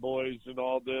bad boys and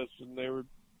all this, and they were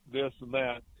this and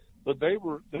that. But they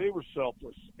were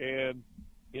selfless. And,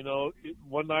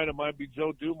 one night it might be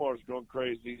Joe Dumars going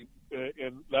crazy,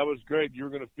 and that was great. You were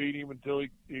going to feed him until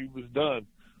he was done.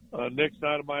 Next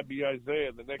night it might be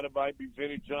Isaiah. The next night it might be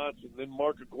Vinnie Johnson. Then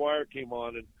Mark Aguirre came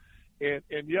on. And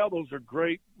those are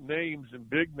great names and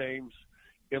big names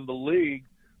in the league.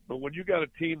 But when you got a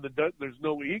team that there's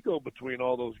no ego between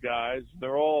all those guys,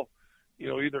 they're all,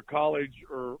 either college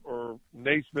or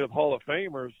Naismith Hall of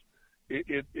Famers,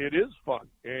 it is fun.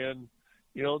 And,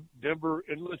 Denver,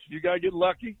 and listen, you got to get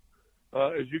lucky.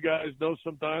 As you guys know,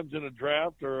 sometimes in a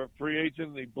draft or a free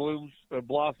agent, he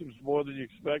blossoms more than you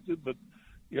expected. But,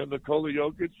 Nikola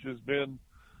Jokic has been,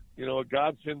 a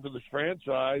godsend to this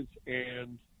franchise.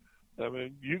 And, I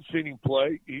mean, you've seen him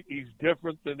play. He's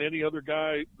different than any other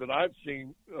guy that I've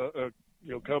seen,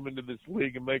 come into this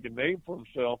league and make a name for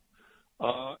himself.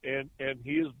 And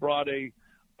he has brought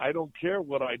I don't care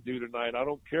what I do tonight. I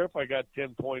don't care if I got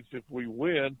 10 points if we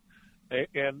win.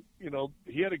 And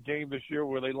he had a game this year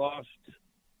where they lost.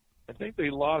 I think they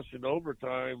lost in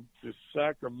overtime to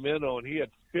Sacramento, and he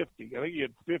had 50. I think he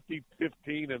had 50,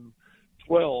 15, and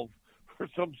 12 for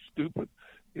some stupid,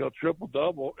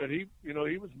 triple-double. And he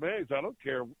was amazed. I don't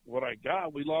care what I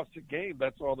got. We lost a game.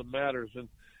 That's all that matters. And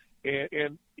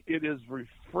it is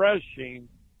refreshing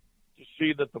to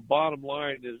see that the bottom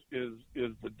line is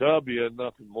the W and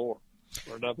nothing more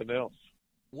or nothing else.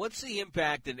 What's the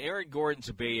impact? And Aaron Gordon's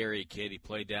a Bay Area kid. He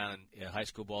played down in high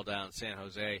school ball down in San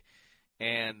Jose.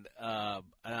 And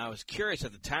I was curious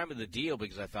at the time of the deal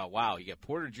because I thought, wow, you got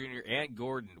Porter Jr. and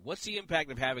Gordon. What's the impact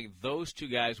of having those two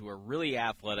guys who are really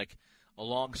athletic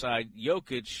alongside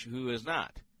Jokic, who is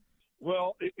not?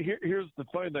 Well, here's the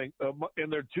funny thing.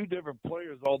 And they're two different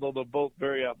players, although they're both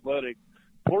very athletic.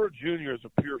 Porter Jr. is a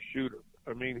pure shooter.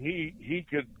 I mean, he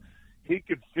could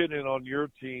fit in on your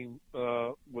team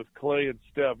with Clay and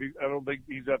Steph. I don't think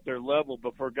he's at their level,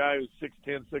 but for a guy who's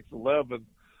 6'10", 6'11",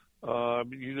 I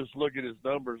mean, you just look at his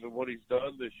numbers and what he's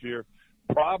done this year.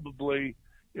 Probably,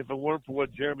 if it weren't for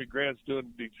what Jeremy Grant's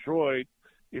doing in Detroit,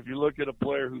 if you look at a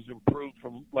player who's improved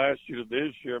from last year to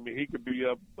this year, I mean, he could be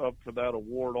up for that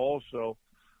award also.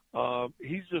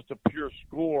 He's just a pure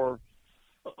scorer,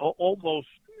 almost,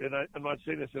 and I'm not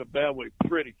saying this in a bad way,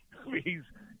 pretty. I mean,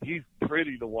 he's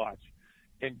pretty to watch.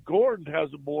 And Gordon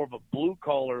has more of a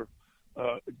blue-collar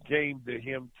game to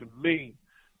him, to me.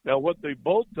 Now, what they've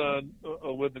both done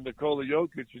with Nikola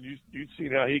Jokic, and you've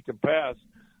seen how he can pass,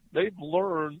 they've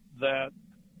learned that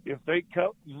if they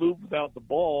move without the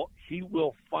ball, he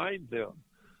will find them.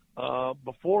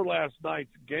 Before last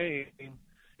night's game,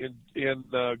 in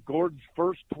Gordon's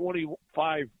first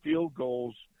 25 field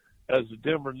goals as a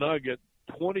Denver Nugget,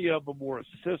 20 of them were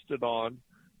assisted on,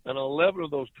 and 11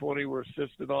 of those 20 were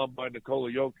assisted on by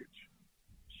Nikola Jokic.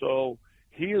 So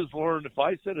he has learned, if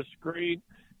I set a screen,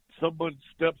 someone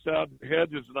steps out and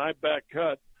hedges and I back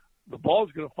cut, the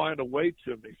ball's going to find a way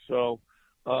to me. So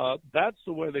that's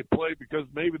the way they play because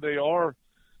maybe they are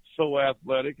so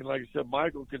athletic. And like I said,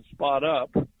 Michael can spot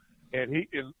up, and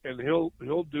he'll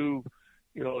do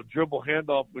a dribble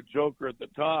handoff with Joker at the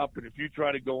top. And if you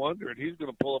try to go under it, he's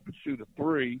going to pull up and shoot a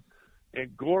three.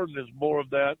 And Gordon is more of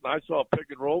that. And I saw a pick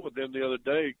and roll with him the other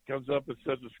day. He comes up and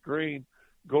sets a screen.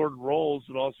 Gordon rolls,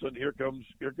 and all of a sudden here comes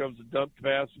a dunk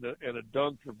pass and a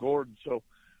dunk for Gordon. So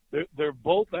they're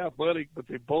both athletic, but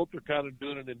they both are kind of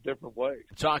doing it in different ways.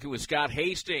 Talking with Scott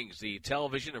Hastings, the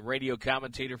television and radio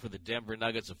commentator for the Denver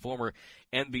Nuggets, a former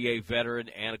NBA veteran,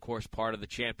 and, of course, part of the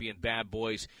champion Bad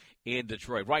Boys in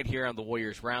Detroit. Right here on the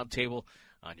Warriors Roundtable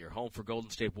on your home for Golden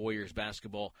State Warriors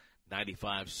basketball,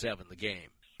 95-7 The Game.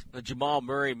 Jamal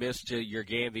Murray missed your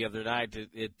game the other night.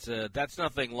 That's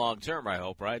nothing long-term, I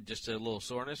hope, right? Just a little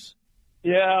soreness?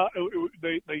 Yeah,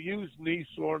 they use knee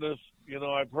soreness.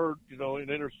 I've heard, in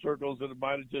inner circles that it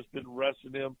might have just been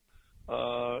resting him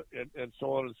and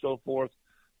so on and so forth.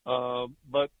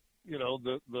 But,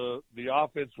 the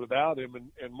offense without him,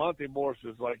 and Monte Morris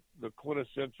is like the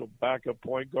quintessential backup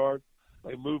point guard.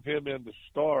 They move him in to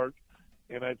start,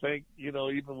 and I think,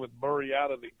 even with Murray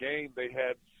out of the game, they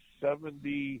had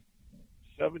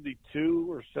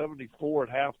 72 or 74 at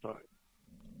halftime.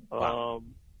 Wow.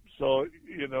 So,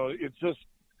 it's just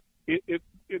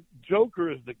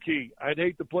Joker is the key. I'd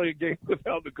hate to play a game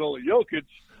without Nikola Jokic,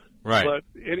 right? But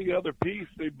any other piece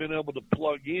they've been able to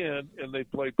plug in, and they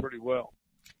play pretty well.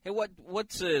 Hey,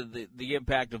 what's the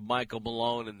impact of Michael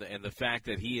Malone and the fact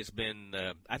that he has been?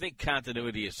 I think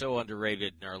continuity is so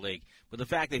underrated in our league, but the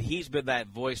fact that he's been that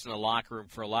voice in the locker room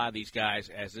for a lot of these guys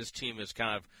as this team has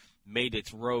kind of made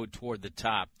its road toward the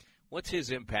top. What's his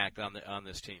impact on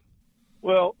this team?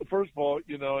 Well, first of all,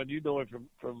 and it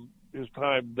from his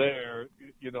time there,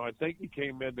 I think he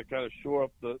came in to kind of shore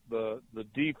up the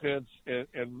defense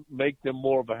and make them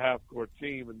more of a half-court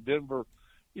team. And Denver,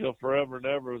 forever and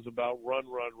ever was about run.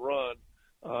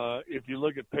 If you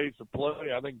look at pace of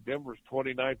play, I think Denver's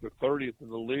 29th or 30th in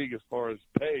the league as far as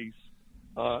pace.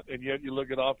 And yet you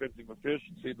look at offensive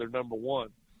efficiency, they're number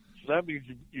one. So that means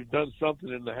you've done something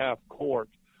in the half court.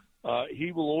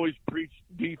 He will always preach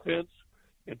defense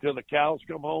until the cows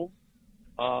come home.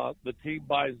 The team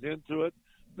buys into it.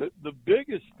 The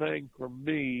biggest thing for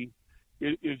me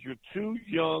is your two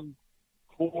young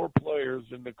core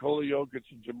players in Nikola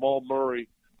Jokic and Jamal Murray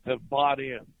have bought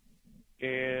in.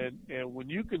 And when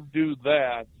you can do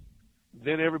that,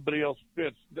 then everybody else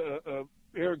fits.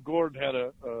 Aaron Gordon had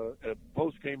a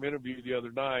post-game interview the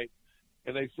other night,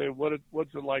 and they say,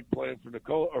 what's it like playing for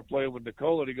Nicola or playing with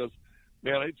Nicola? And he goes,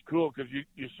 man, it's cool because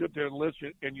you sit there and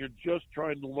listen, and you're just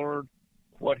trying to learn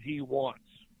what he wants.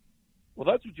 Well,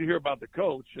 that's what you hear about the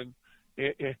coach, and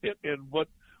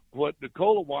what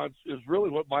Nicola wants is really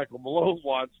what Michael Malone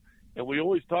wants. And we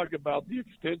always talk about the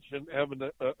extension, having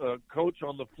a coach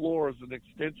on the floor as an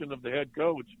extension of the head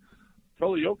coach.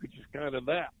 Nikola Jokic is kind of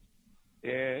that.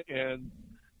 And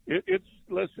it's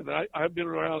listen, I've been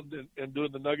around and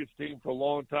doing the Nuggets team for a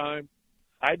long time.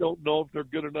 I don't know if they're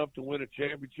good enough to win a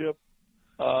championship,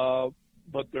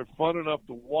 but they're fun enough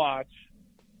to watch.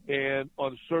 And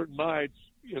on certain nights,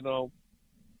 you know,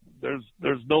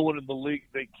 there's no one in the league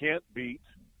they can't beat.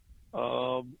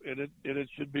 And it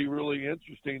should be really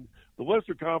interesting. The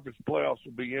Western Conference playoffs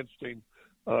will be interesting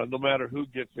no matter who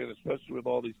gets in, especially with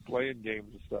all these playing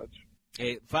games and such.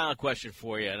 Hey, final question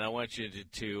for you, and I want you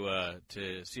to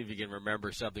see if you can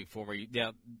remember something for me.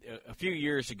 Now, a few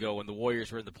years ago when the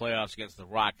Warriors were in the playoffs against the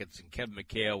Rockets and Kevin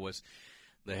McHale was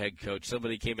the head coach,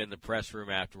 somebody came in the press room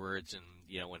afterwards, and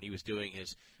you know when he was doing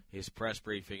his press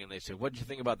briefing, and they said, "What did you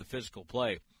think about the physical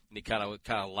play?" And he kind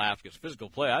of laughed because physical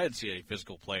play, I didn't see any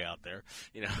physical play out there,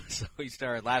 you know. So he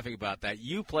started laughing about that.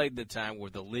 You played the time where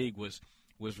the league was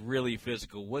really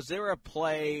physical. Was there a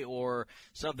play or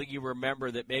something you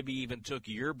remember that maybe even took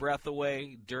your breath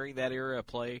away during that era of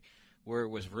play where it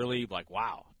was really like,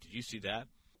 wow, did you see that?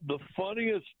 The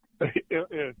funniest,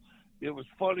 it was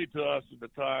funny to us at the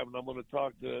time, and I'm going to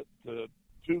talk to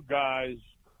two guys.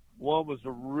 One was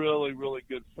a really, really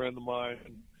good friend of mine,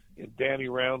 and Danny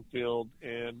Roundfield,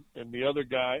 and the other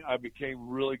guy I became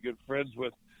really good friends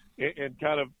with and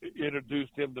kind of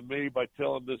introduced him to me by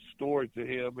telling this story to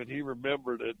him, and he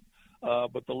remembered it.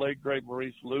 But the late, great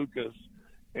Maurice Lucas.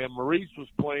 And Maurice was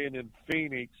playing in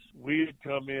Phoenix. We had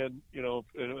come in, you know,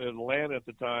 in Atlanta at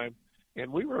the time,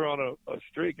 and we were on a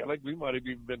streak. I think we might have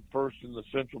even been first in the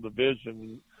Central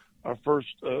Division. Our first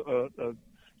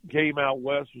game out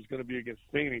west was going to be against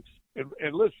Phoenix.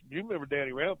 And listen, you remember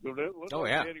Danny Roundfield? Oh,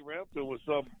 yeah. Danny Roundfield was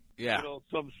some, yeah, you know,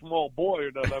 some small boy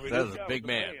or nothing. I mean, that this was guy a big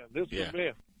man. This was a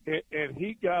man. And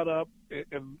he got up,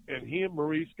 and he and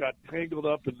Maurice got tangled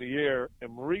up in the air,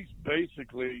 and Maurice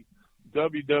basically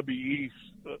WWE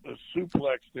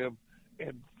suplexed him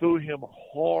and threw him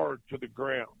hard to the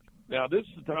ground. Now, this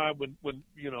is the time when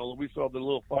you know, we saw the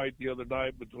little fight the other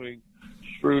night between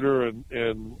Schroeder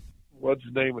and what's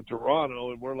his name in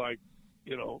Toronto, and we're like,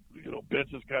 you know,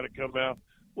 benches kind of come out.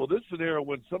 Well, this is an era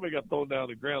when somebody got thrown down on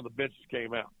the ground, the benches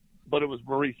came out. But it was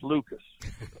Maurice Lucas,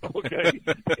 okay?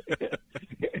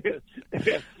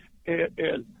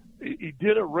 and he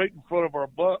did it right in front of our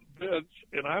bench.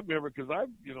 And I remember, because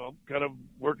I'm kind of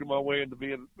working my way into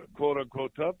being a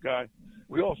quote-unquote tough guy,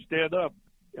 we all stand up,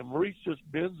 and Maurice just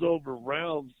bends over,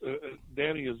 rounds.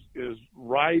 Danny is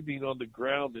writhing on the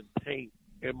ground in pain.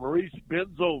 And Maurice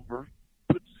bends over,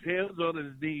 puts his hands on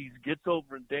his knees, gets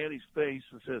over in Danny's face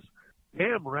and says,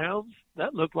 "Damn, Rounds,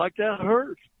 that looked like that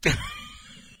hurt."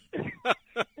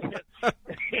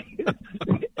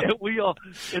 And we all,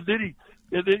 and then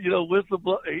you know,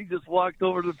 he just walked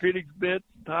over to the Phoenix bench,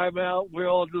 timeout. We're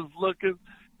all just looking,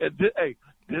 and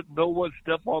didn't no one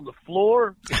step on the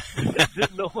floor.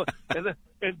 Didn't no one,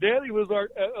 and Danny was like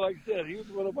I said, he was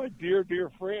one of my dear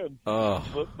friends. Oh.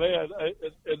 But man,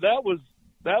 and that was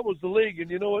the league.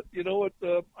 And you know what?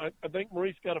 I think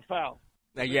Maurice got a foul.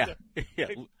 Yeah.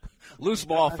 Loose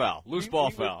ball foul.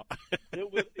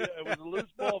 It was a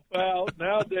loose ball foul.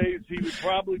 Nowadays, he would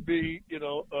probably be, you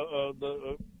know,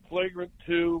 the flagrant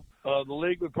 2. The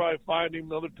league would probably fine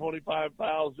him another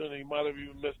 $25,000. He might have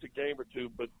even missed a game or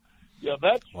two. But yeah,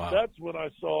 that's when I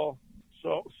saw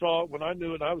when I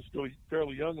knew it. I was still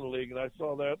fairly young in the league, and I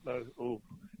saw that. And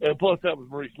and plus that was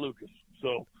Maurice Lucas.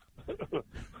 So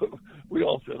we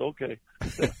all said, okay,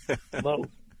 no.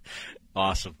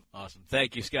 Awesome.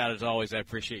 Thank you, Scott, as always. I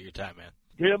appreciate your time, man.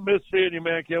 Can't miss seeing you,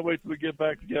 man. Can't wait till we get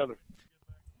back together.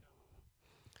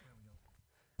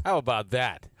 How about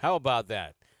that?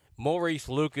 Maurice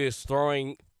Lucas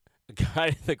throwing a guy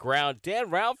to the ground. Dan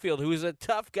Roundfield, who's a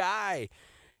tough guy.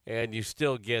 And you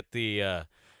still get the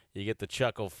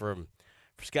chuckle from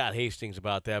Scott Hastings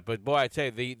about that. But, boy, I tell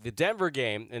you, the Denver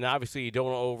game, and obviously you don't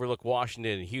want to overlook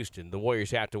Washington and Houston. The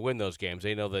Warriors have to win those games.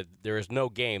 They know that there is no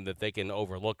game that they can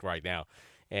overlook right now.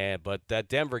 But that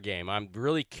Denver game, I'm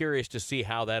really curious to see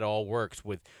how that all works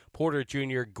with Porter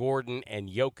Jr., Gordon, and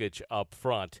Jokic up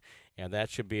front. And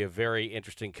that should be a very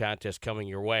interesting contest coming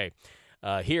your way.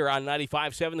 here on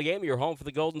 95.7 The Game, your home for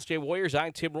the Golden State Warriors.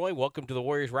 I'm Tim Roye. Welcome to the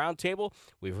Warriors Roundtable.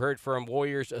 We've heard from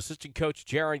Warriors assistant coach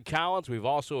Jarron Collins. We've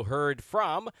also heard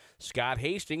from Scott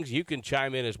Hastings. You can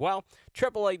chime in as well.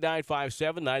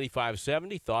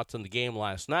 888-957-9570. Thoughts on the game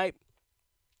last night.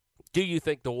 Do you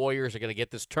think the Warriors are going to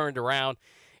get this turned around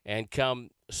and come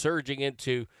surging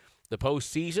into the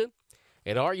postseason?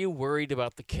 And are you worried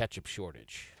about the ketchup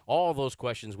shortage? All those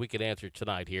questions we could answer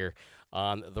tonight here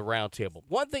on the Roundtable.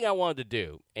 One thing I wanted to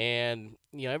do, and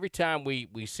every time we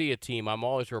see a team, I'm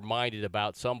always reminded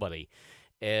about somebody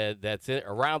that's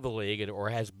around the league or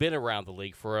has been around the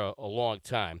league for a long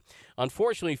time.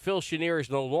 Unfortunately, Phil Chenier is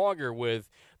no longer with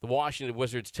the Washington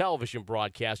Wizards television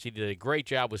broadcast. He did a great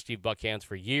job with Steve Buckhantz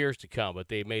for years to come, but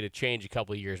they made a change a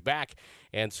couple of years back,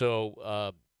 and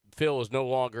so Phil is no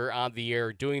longer on the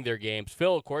air doing their games.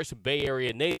 Phil, of course, a Bay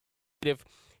Area native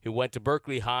who went to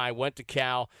Berkeley High, went to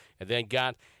Cal, and then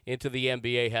got into the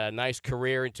NBA, had a nice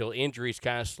career until injuries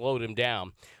kind of slowed him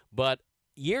down. But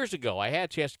years ago, I had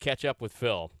a chance to catch up with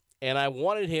Phil, and I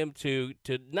wanted him to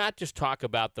not just talk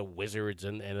about the Wizards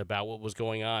and about what was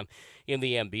going on in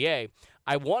the NBA.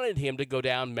 I wanted him to go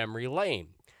down memory lane.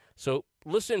 So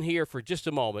listen here for just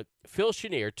a moment. Phil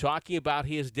Chenier talking about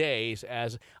his days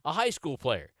as a high school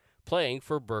player playing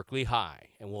for Berkeley High.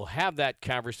 And we'll have that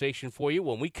conversation for you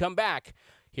when we come back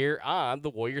here on the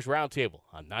Warriors Roundtable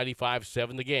on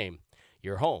 95.7 The Game,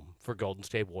 your home for Golden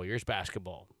State Warriors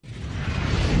basketball.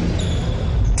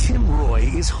 Tim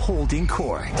Roye is holding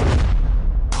court.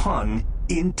 Pun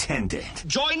intended.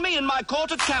 Join me in my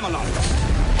court at Camelot.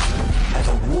 At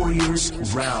the Warriors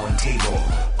Roundtable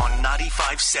on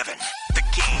 95.7 The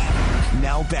Game.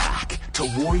 Now back to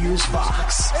Warriors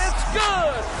Box. It's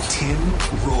good! Tim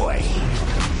Roye.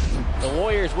 The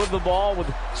Warriors with the ball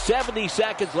with 70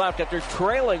 seconds left after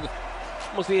trailing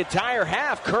almost the entire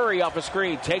half. Curry off a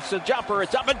screen, takes a jumper,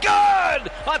 it's up and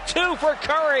good! A 2 for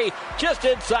Curry, just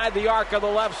inside the arc on the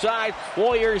left side.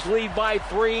 Warriors lead by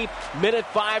 3, minute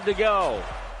 5 to go.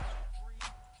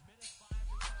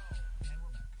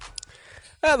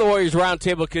 And the Warriors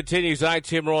Roundtable continues. I'm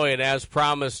Tim Roye, and as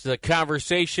promised, the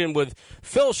conversation with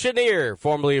Phil Chenier,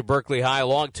 formerly of Berkeley High,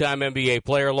 longtime NBA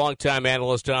player, longtime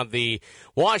analyst on the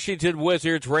Washington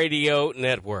Wizards Radio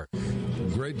Network.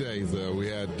 Great days. We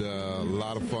had a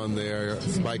lot of fun there.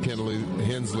 Spike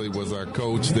Hensley was our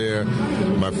coach there.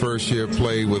 My first year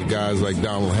played with guys like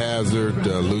Donald Hazard,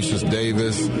 Lucius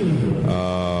Davis.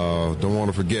 Don't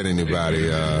want to forget anybody.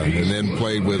 And then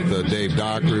played with Dave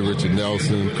Dockery, Richard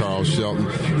Nelson, Carl Shelton.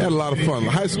 Had a lot of fun.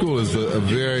 High school is a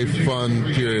very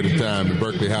fun period of time.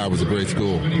 Berkeley High was a great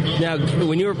school. Now,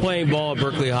 when you were playing ball at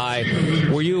Berkeley High,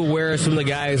 were you aware of some of the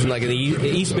guys in the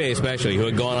East Bay especially who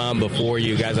had gone on before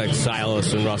you, guys like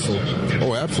Silas and Russell?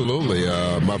 Oh, absolutely.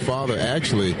 My father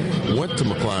actually went to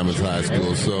McClymonds High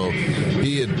School, so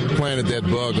he had planted that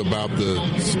bug about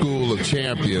the school of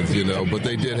champions, but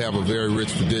they did have a very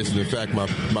rich tradition. In fact, my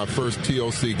first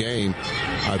TOC game,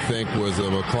 I think, was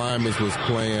McClymonds was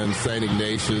playing St.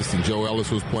 Ignatius, and Joe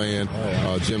Ellis was playing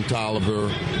Jim Tolliver,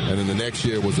 and then the next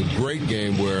year was a great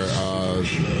game where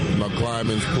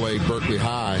McClymonds played Berkeley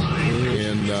High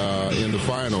in the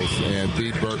finals and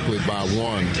beat Berkeley by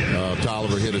 1.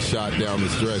 Tolliver hit a shot down the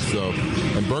stretch. So,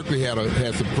 and Berkeley had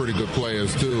some pretty good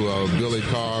players too. Billy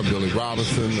Carr, Billy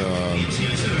Robinson,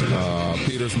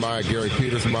 Petersmeyer, Gary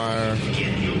Petersmeyer.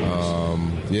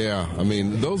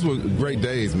 Those were great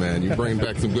days, man. You bring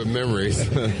back some good memories.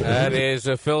 That is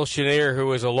Phil Chenier,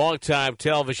 who is a longtime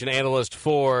television analyst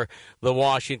for the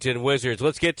Washington Wizards.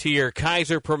 Let's get to your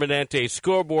Kaiser Permanente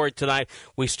scoreboard tonight.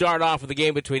 We start off with the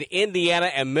game between Indiana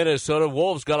and Minnesota.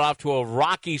 Wolves got off to a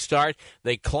rocky start.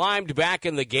 They climbed back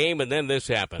in the game, and then this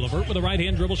happened. LeVert with a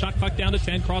right-hand dribble, shot clock down to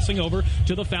 10, crossing over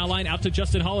to the foul line, out to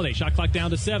Justin Holiday. Shot clock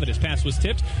down to 7. His pass was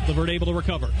tipped. LeVert able to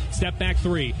recover. Step back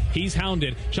 3. He's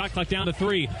hounded. Shot clock down to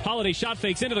 3. Holiday shot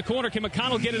fakes into the corner. Can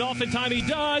McConnell get it off in time? He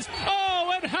does.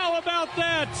 Oh, and how about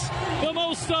that? The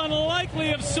most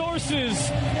unlikely of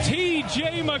sources.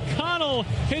 T.J. McConnell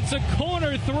hits a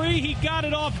corner 3. He got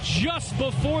it off just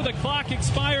before the clock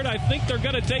expired. I think they're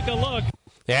going to take a look.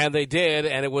 And they did,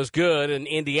 and it was good. And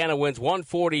Indiana wins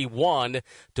 141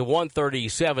 to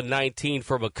 137-19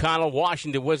 for McConnell.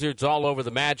 Washington Wizards all over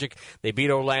the Magic. They beat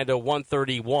Orlando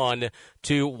 131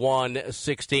 to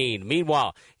 116.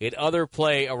 Meanwhile, in other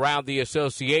play around the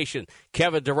association,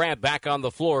 Kevin Durant back on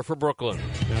the floor for Brooklyn.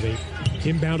 Now they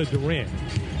inbounded Durant.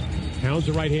 Pounds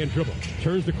the right-hand dribble.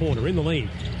 Turns the corner in the lane.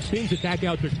 Spins it back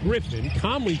out to Griffin.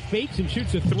 Calmly fakes and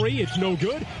shoots a 3. It's no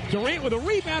good. Durant with a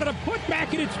rebound and a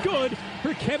putback, and it's good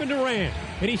for Kevin Durant.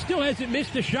 And he still hasn't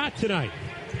missed a shot tonight.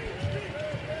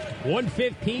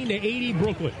 115 to 80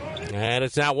 Brooklyn. And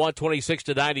it's now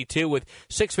 126-92 with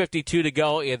 6:52 to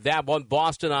go in that one.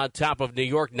 Boston on top of New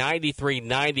York,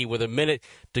 93-90 with a minute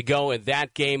to go in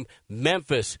that game.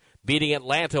 Memphis beating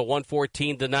Atlanta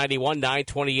 114-91,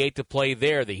 9:28 to play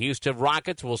there. The Houston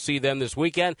Rockets, we'll see them this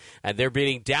weekend, and they're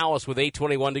beating Dallas with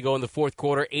 8:21 to go in the fourth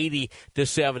quarter,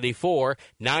 80-74.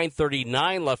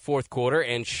 9:39 left fourth quarter,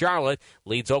 and Charlotte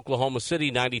leads Oklahoma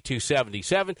City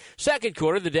 92-77. Second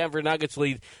quarter, the Denver Nuggets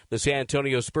lead the San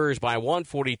Antonio Spurs by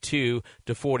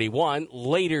 142-41.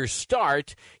 Later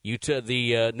start, the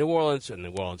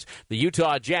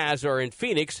Utah Jazz are in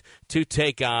Phoenix to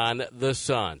take on the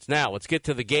Suns. Now, let's get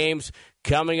to the games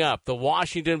coming up. The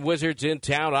Washington Wizards in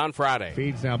town on Friday.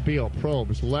 Feeds now Beal,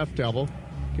 probes, left elbow,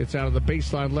 gets out of the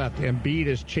baseline left. Embiid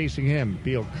is chasing him.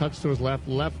 Beal cuts to his left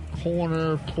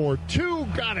corner for two.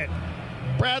 Got it.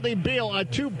 Bradley Beal, a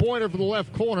two-pointer for the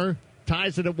left corner,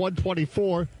 ties it at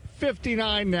 124.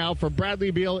 59 now for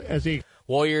Bradley Beal as he...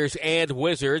 Warriors and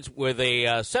Wizards with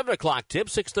a 7 o'clock tip,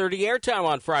 6:30 airtime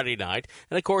on Friday night.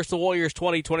 And, of course, the Warriors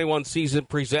 2021 season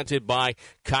presented by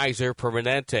Kaiser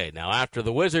Permanente. Now, after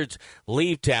the Wizards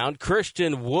leave town,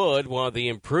 Christian Wood, one of the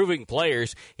improving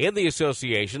players in the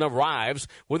association, arrives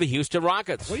with the Houston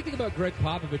Rockets. What do you think about Greg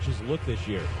Popovich's look this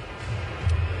year?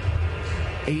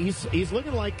 He's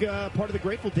looking like part of the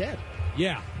Grateful Dead.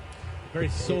 Yeah. Very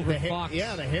silver fox.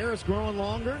 Yeah, the hair is growing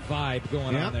longer. Vibe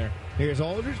going on there. Here's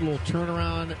Aldridge, a little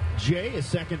turnaround. Jay, his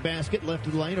second basket, left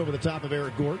of the lane over the top of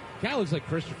Eric Gordon. Guy looks like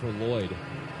Christopher Lloyd.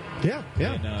 Yeah.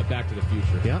 In Back to the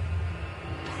Future. Yeah.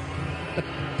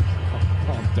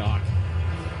 Doc.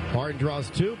 Harden draws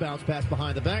two, bounce pass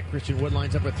behind the back. Christian Wood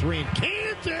lines up a three and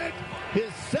cans it!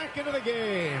 His second of the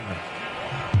game.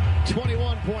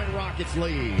 21-point Rockets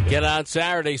lead. Get on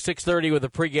Saturday, 6:30 with the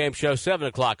pregame show, 7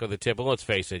 o'clock with the tip. And let's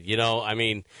face it,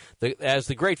 as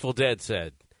the Grateful Dead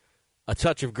said, a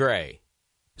touch of gray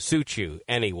suits you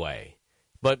anyway.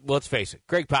 But let's face it,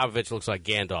 Greg Popovich looks like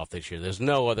Gandalf this year. There's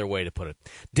no other way to put it.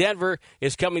 Denver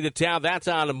is coming to town. That's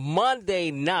on Monday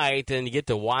night, and you get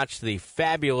to watch the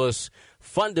fabulous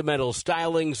fundamental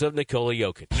stylings of Nikola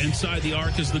Jokic. Inside the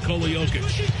arc is Nikola Jokic.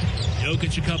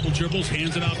 Jokic a couple dribbles,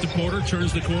 hands it off to Porter,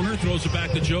 turns the corner, throws it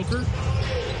back to Joker,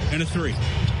 and a three.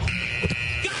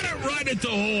 Got it right at the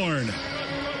horn.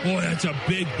 Boy, that's a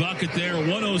big bucket there.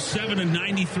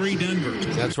 107-93 Denver.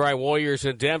 That's right, Warriors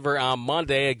in Denver on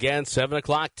Monday. Again, 7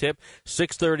 o'clock tip,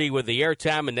 6:30 with the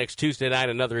airtime, and next Tuesday night,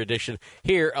 another edition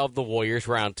here of the Warriors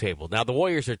Roundtable. Now, the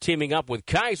Warriors are teaming up with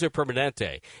Kaiser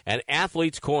Permanente and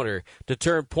Athlete's Corner to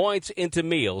turn points into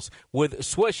meals with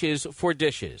Swishes for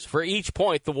Dishes. For each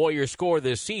point the Warriors score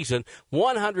this season,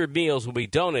 100 meals will be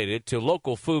donated to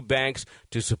local food banks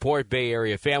to support Bay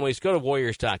Area families. Go to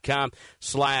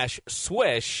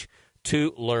warriors.com/swish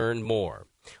to learn more.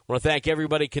 I want to thank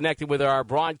everybody connected with our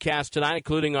broadcast tonight,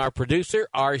 including our producer,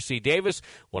 R.C. Davis. I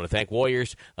want to thank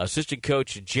Warriors assistant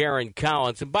coach Jarron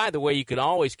Collins. And by the way, you can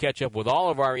always catch up with all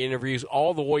of our interviews,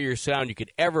 all the Warriors sound you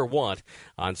could ever want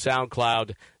on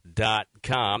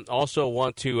SoundCloud.com. Also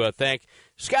want to thank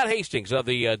Scott Hastings of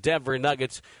the Denver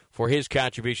Nuggets for his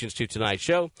contributions to tonight's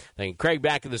show. Thank Craig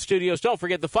back in the studios. Don't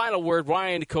forget the final word,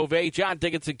 Ryan Covey, John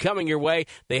Dickinson coming your way.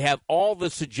 They have all the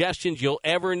suggestions you'll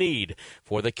ever need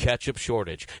for the ketchup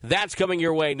shortage. That's coming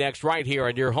your way next right here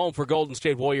on your home for Golden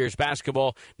State Warriors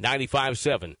basketball,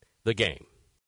 95.7 The Game.